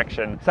tourist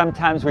attraction.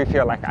 Sometimes we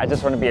feel like I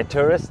just want to be a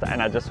tourist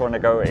and I just want to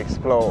go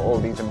explore all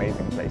these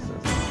amazing places.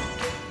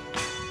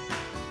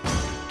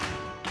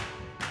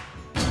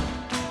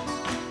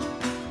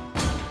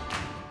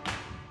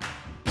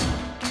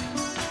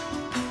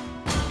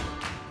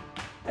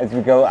 As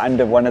we go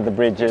under one of the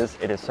bridges,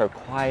 it is so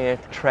quiet,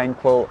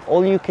 tranquil.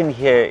 All you can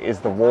hear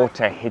is the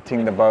water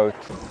hitting the boat.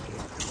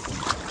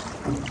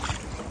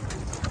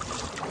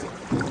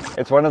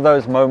 It's one of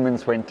those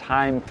moments when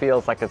time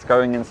feels like it's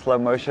going in slow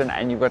motion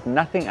and you've got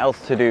nothing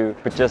else to do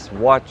but just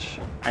watch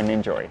and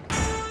enjoy.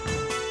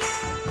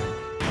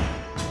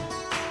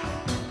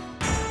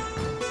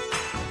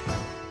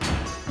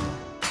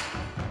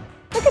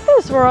 Look at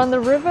this, we're on the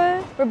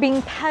river, we're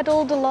being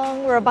paddled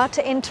along, we're about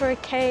to enter a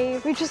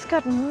cave. We've just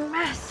got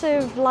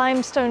massive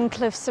limestone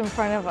cliffs in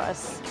front of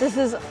us. This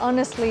is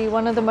honestly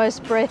one of the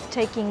most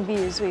breathtaking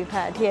views we've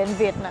had here in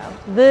Vietnam.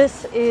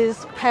 This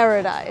is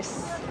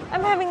paradise.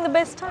 I'm having the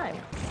best time.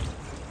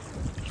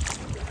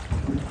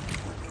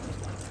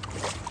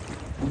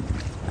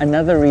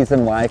 Another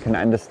reason why I can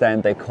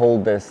understand they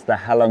called this the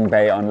Halong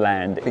Bay on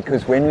land,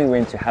 because when we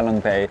went to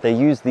Halong Bay, they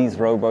used these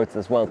rowboats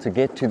as well to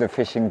get to the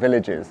fishing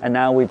villages. And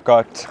now we've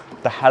got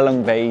the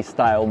Halong Bay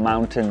style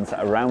mountains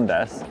around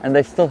us, and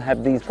they still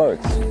have these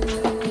boats.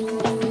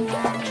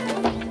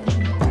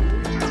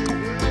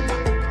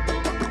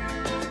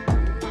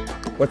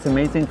 What's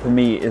amazing for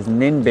me is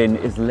Ninh Binh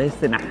is less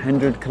than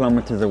 100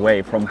 kilometers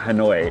away from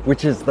Hanoi,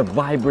 which is the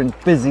vibrant,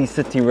 busy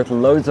city with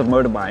loads of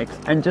motorbikes.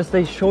 And just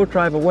a short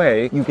drive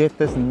away, you get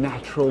this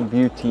natural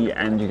beauty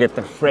and you get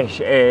the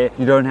fresh air.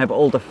 You don't have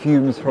all the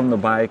fumes from the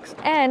bikes.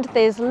 And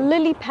there's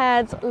lily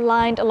pads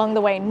lined along the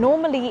way.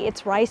 Normally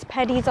it's rice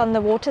paddies on the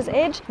water's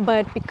edge,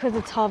 but because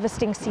it's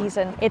harvesting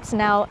season, it's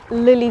now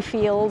lily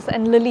fields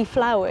and lily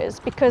flowers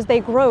because they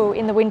grow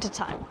in the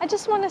wintertime. I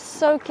just want to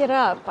soak it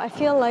up. I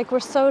feel like we're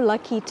so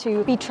lucky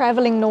to be be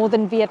traveling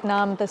northern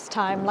Vietnam this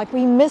time. Like,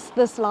 we missed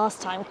this last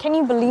time. Can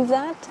you believe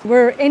that?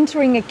 We're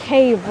entering a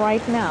cave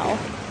right now. I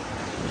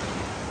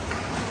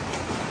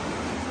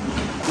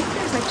think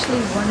there's actually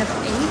one of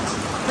 8,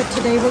 but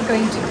today we're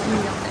going to 3 of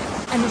them.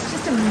 And it's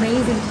just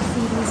amazing to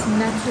see these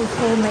natural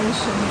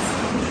formations.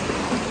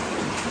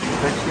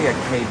 It's actually a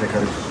cave that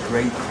goes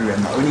straight through, and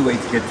the only way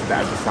to get to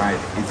the other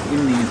side is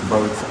in these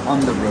boats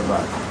on the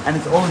river. And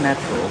it's all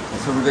natural,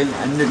 so we're going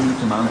underneath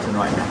the mountain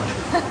right now.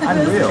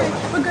 Unreal.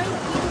 We're going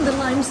in the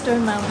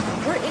limestone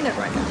mountain. We're in it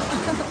right now.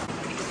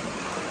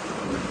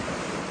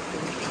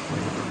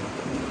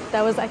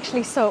 That was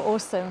actually so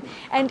awesome.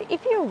 And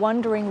if you're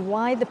wondering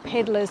why the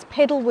pedalers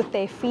pedal with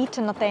their feet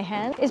and not their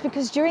hands, it's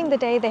because during the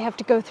day they have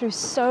to go through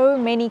so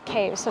many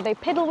caves. So they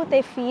pedal with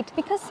their feet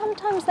because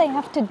sometimes they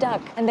have to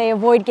duck and they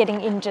avoid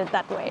getting injured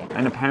that way.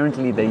 And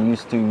apparently they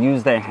used to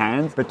use their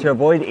hands, but to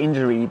avoid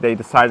injury they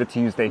decided to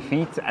use their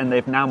feet, and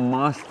they've now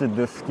mastered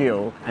the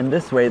skill. And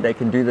this way they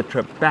can do the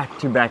trip back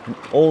to back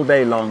all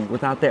day long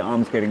without their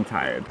arms getting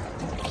tired.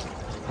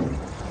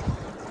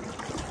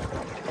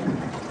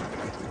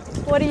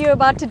 What are you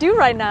about to do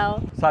right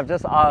now? So I've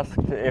just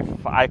asked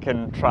if I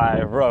can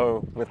try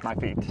row with my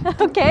feet.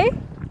 Okay.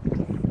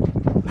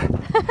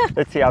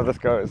 Let's see how this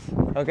goes.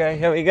 Okay,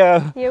 here we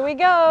go. Here we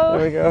go.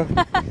 Here we go.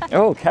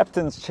 Oh,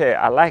 captain's chair.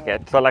 I like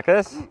it. So like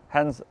this,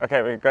 hands.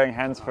 Okay, we're going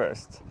hands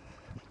first.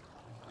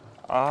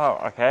 Oh,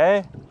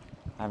 okay.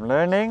 I'm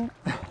learning.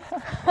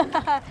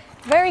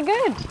 Very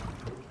good.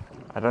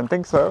 I don't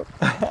think so.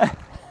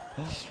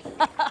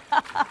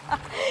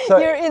 So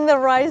you're in the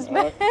rice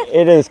bed.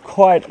 It is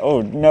quite,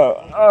 oh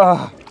no.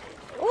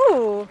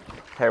 Ooh.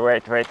 Okay,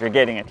 wait, we're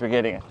getting it.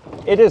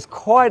 It is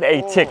quite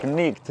a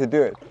technique to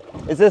do it.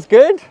 Is this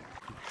good?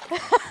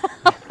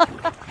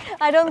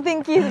 I don't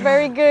think he's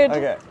very good.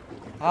 Okay,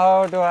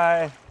 how do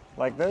I,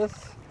 like this?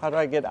 How do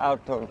I get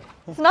out of?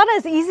 It's not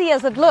as easy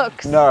as it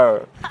looks.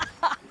 No.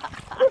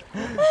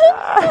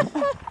 You're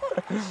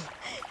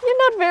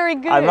not very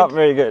good. I'm not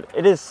very good.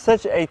 It is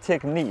such a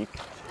technique.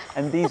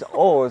 And these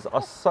oars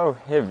are so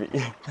heavy.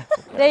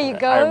 There you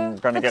go.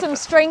 Put some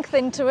strength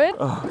into it.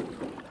 Oh.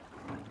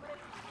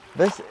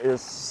 This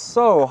is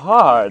so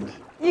hard.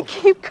 You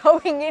keep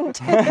going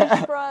into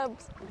the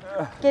shrubs.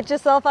 Get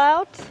yourself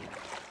out.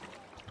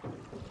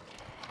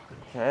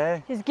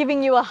 Okay. He's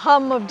giving you a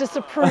hum of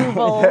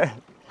disapproval. Yeah.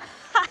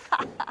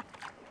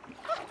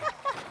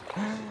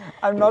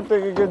 I'm not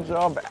doing a good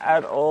job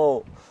at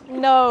all.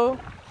 No.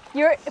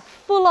 You're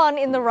full on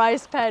in the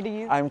rice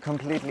paddies. I'm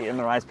completely in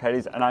the rice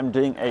paddies and I'm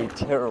doing a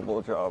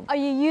terrible job. Are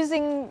you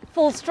using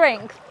full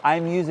strength?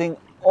 I'm using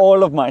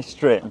all of my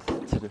strength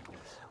to do.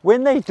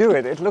 When they do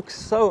it, it looks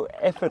so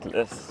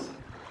effortless.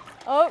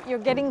 Oh, you're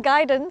getting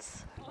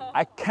guidance.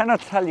 I cannot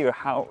tell you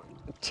how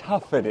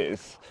tough it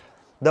is.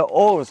 The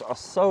oars are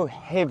so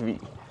heavy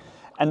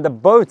and the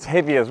boat's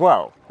heavy as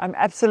well. I'm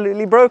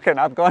absolutely broken.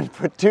 I've gone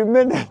for 2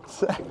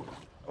 minutes.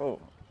 Oh,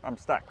 I'm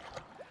stuck.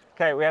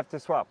 Okay, we have to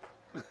swap.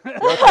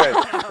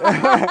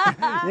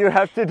 You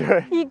have to do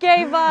it. He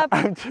gave up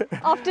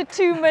after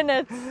 2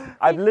 minutes.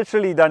 I've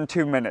literally done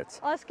 2 minutes.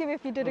 Ask him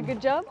if you did a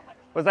good job.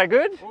 Was that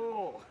good?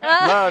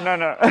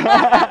 No.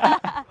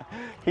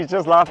 He's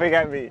just laughing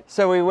at me.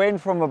 So we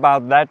went from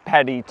about that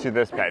paddy to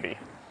this paddy.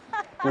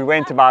 We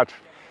went about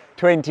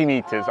 20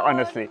 meters,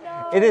 honestly.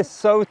 No. It is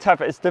so tough.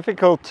 It's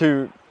difficult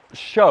to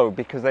show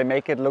because they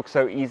make it look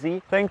so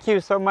easy. Thank you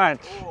so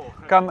much.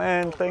 Come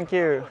in, thank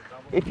you.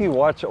 If you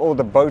watch all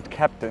the boat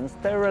captains,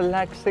 they're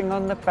relaxing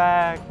on the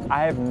back.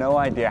 I have no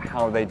idea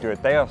how they do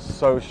it. They are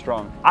so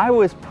strong. I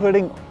was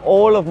putting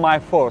all of my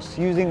force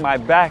using my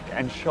back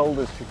and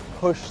shoulders to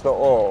push the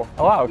oar.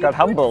 Oh wow, I got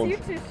humbled. You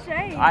to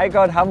shame. I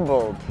got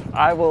humbled.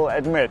 I will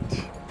admit,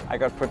 I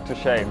got put to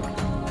shame.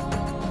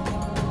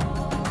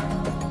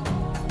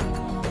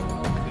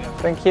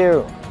 Thank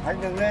you.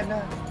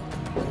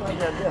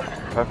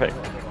 Perfect.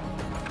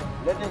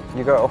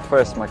 You go off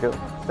first, Michael.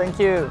 Thank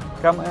you.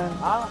 Come in.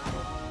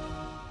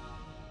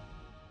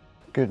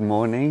 Good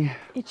morning.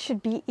 It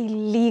should be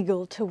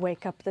illegal to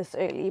wake up this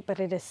early, but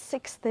it is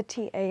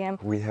 6:30 a.m.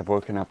 We have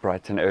woken up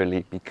bright and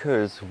early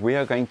because we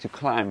are going to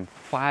climb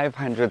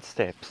 500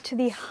 steps to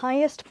the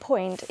highest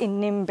point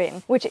in Ninh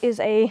Binh, which is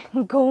a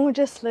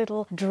gorgeous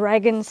little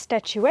dragon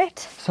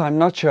statuette. So I'm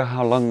not sure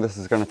how long this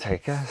is going to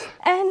take us.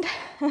 And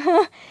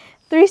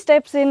 3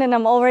 steps in and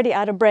I'm already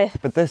out of breath.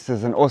 But this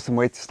is an awesome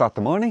way to start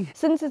the morning.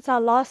 Since it's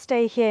our last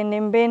day here in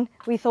Ninh Binh,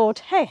 we thought,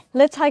 hey,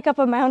 let's hike up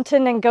a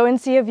mountain and go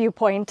and see a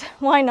viewpoint.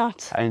 Why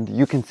not? And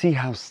you can see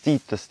how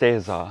steep the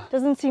stairs are.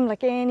 Doesn't seem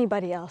like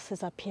anybody else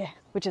is up here,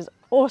 which is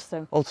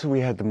awesome. Also,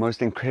 we had the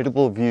most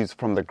incredible views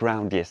from the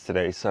ground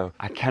yesterday, so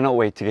I cannot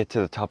wait to get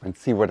to the top and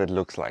see what it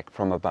looks like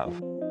from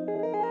above.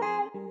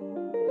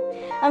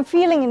 I'm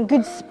feeling in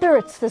good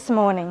spirits this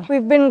morning.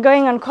 We've been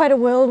going on quite a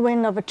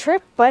whirlwind of a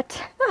trip,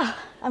 but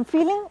I'm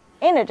feeling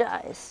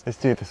energized. Let's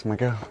do this, my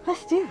girl.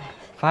 Let's do this.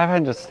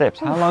 500 steps.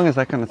 How long is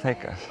that going to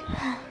take us?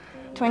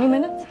 20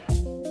 minutes.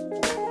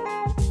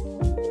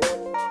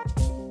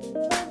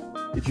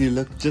 If you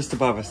look just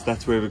above us,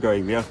 that's where we're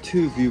going. We have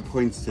 2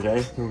 viewpoints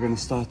today. We're going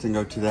to start and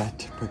go to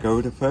that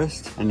pagoda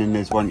first, and then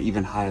there's one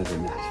even higher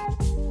than that.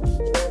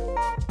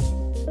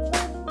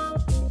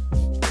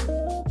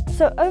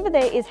 So over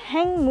there is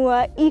Hang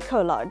Mua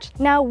Eco Lodge.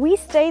 Now we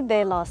stayed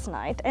there last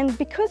night, and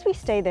because we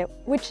stayed there,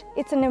 which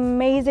it's an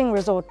amazing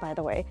resort by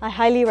the way, I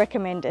highly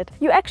recommend it.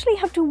 You actually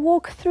have to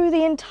walk through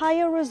the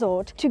entire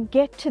resort to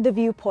get to the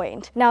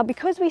viewpoint. Now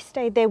because we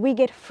stayed there, we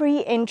get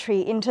free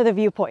entry into the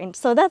viewpoint,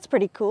 so that's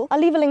pretty cool.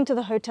 I'll leave a link to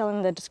the hotel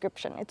in the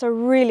description. It's a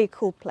really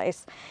cool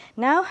place.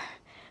 Now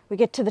we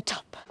get to the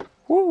top.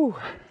 Woo!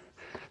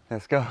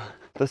 Let's go.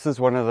 This is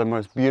one of the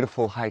most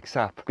beautiful hikes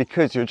up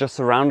because you're just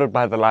surrounded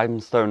by the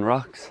limestone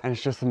rocks, and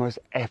it's just the most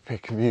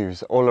epic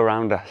views all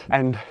around us.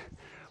 And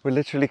we're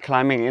literally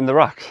climbing in the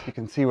rocks. You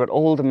can see what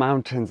all the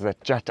mountains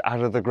that jut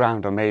out of the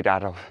ground are made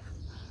out of.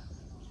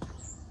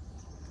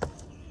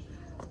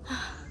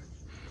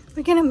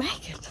 We're gonna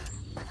make it.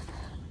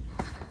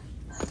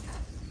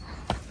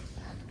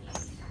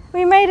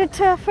 We made it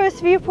to our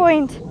first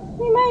viewpoint.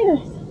 We made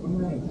it.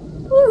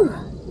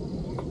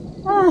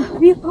 Woo! Ah,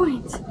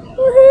 viewpoint.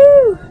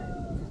 Woohoo!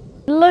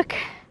 Look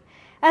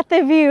at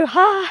the view.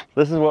 Ha!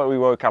 This is what we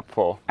woke up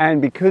for.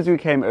 And because we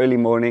came early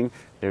morning,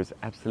 there's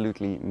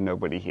absolutely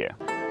nobody here.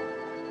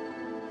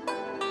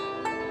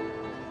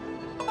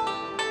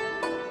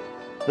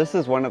 This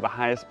is one of the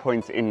highest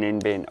points in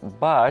Ninh Binh,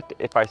 but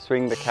if I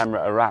swing the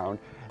camera around,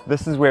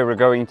 this is where we're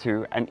going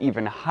to an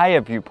even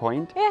higher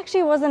viewpoint. It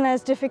actually wasn't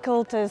as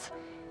difficult as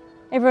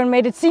everyone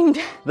made it seem.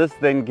 This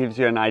then gives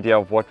you an idea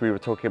of what we were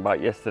talking about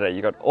yesterday.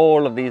 You got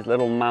all of these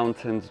little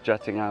mountains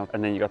jutting out,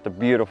 and then you got the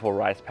beautiful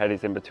rice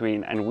paddies in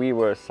between, and we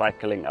were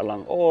cycling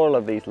along all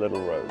of these little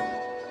roads.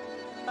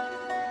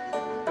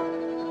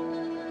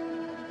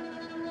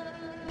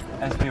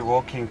 As we're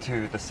walking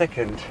to the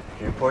second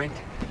viewpoint,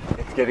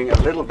 it's getting a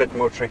little bit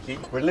more tricky.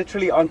 We're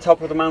literally on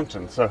top of the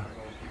mountain, so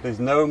there's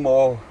no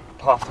more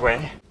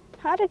pathway.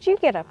 How did you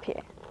get up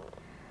here?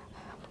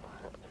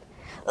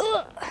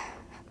 Ugh.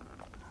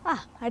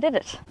 Ah, I did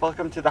it.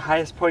 Welcome to the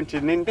highest point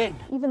in Ninh Binh.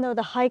 Even though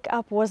the hike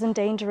up wasn't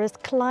dangerous,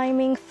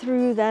 climbing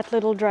through that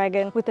little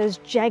dragon with those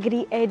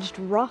jaggedy edged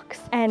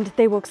rocks, and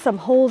there were some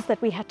holes that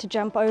we had to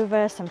jump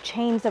over, some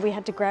chains that we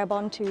had to grab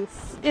onto,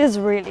 is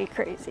really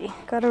crazy.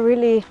 Gotta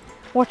really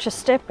watch your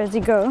step as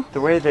you go.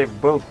 The way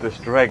they've built this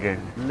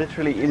dragon,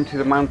 literally into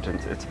the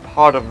mountains, it's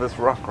part of this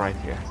rock right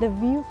here. The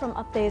view from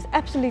up there is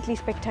absolutely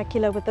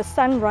spectacular with the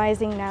sun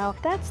rising now.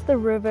 That's the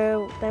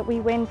river that we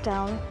went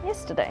down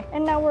yesterday,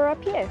 and now we're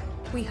up here.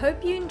 We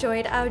hope you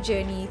enjoyed our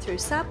journey through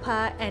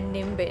Sapa and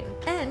Ninh Binh.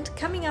 And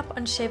coming up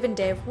on Chev &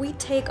 Dev, we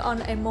take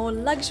on a more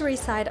luxury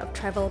side of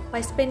travel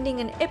by spending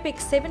an epic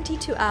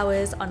 72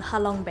 hours on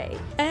Halong Bay.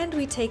 And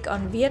we take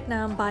on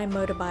Vietnam by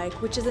motorbike,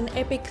 which is an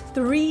epic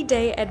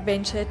 3-day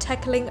adventure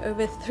tackling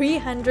over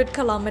 300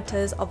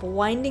 kilometers of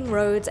winding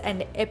roads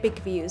and epic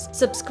views.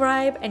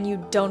 Subscribe and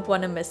you don't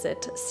want to miss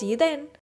it. See you then!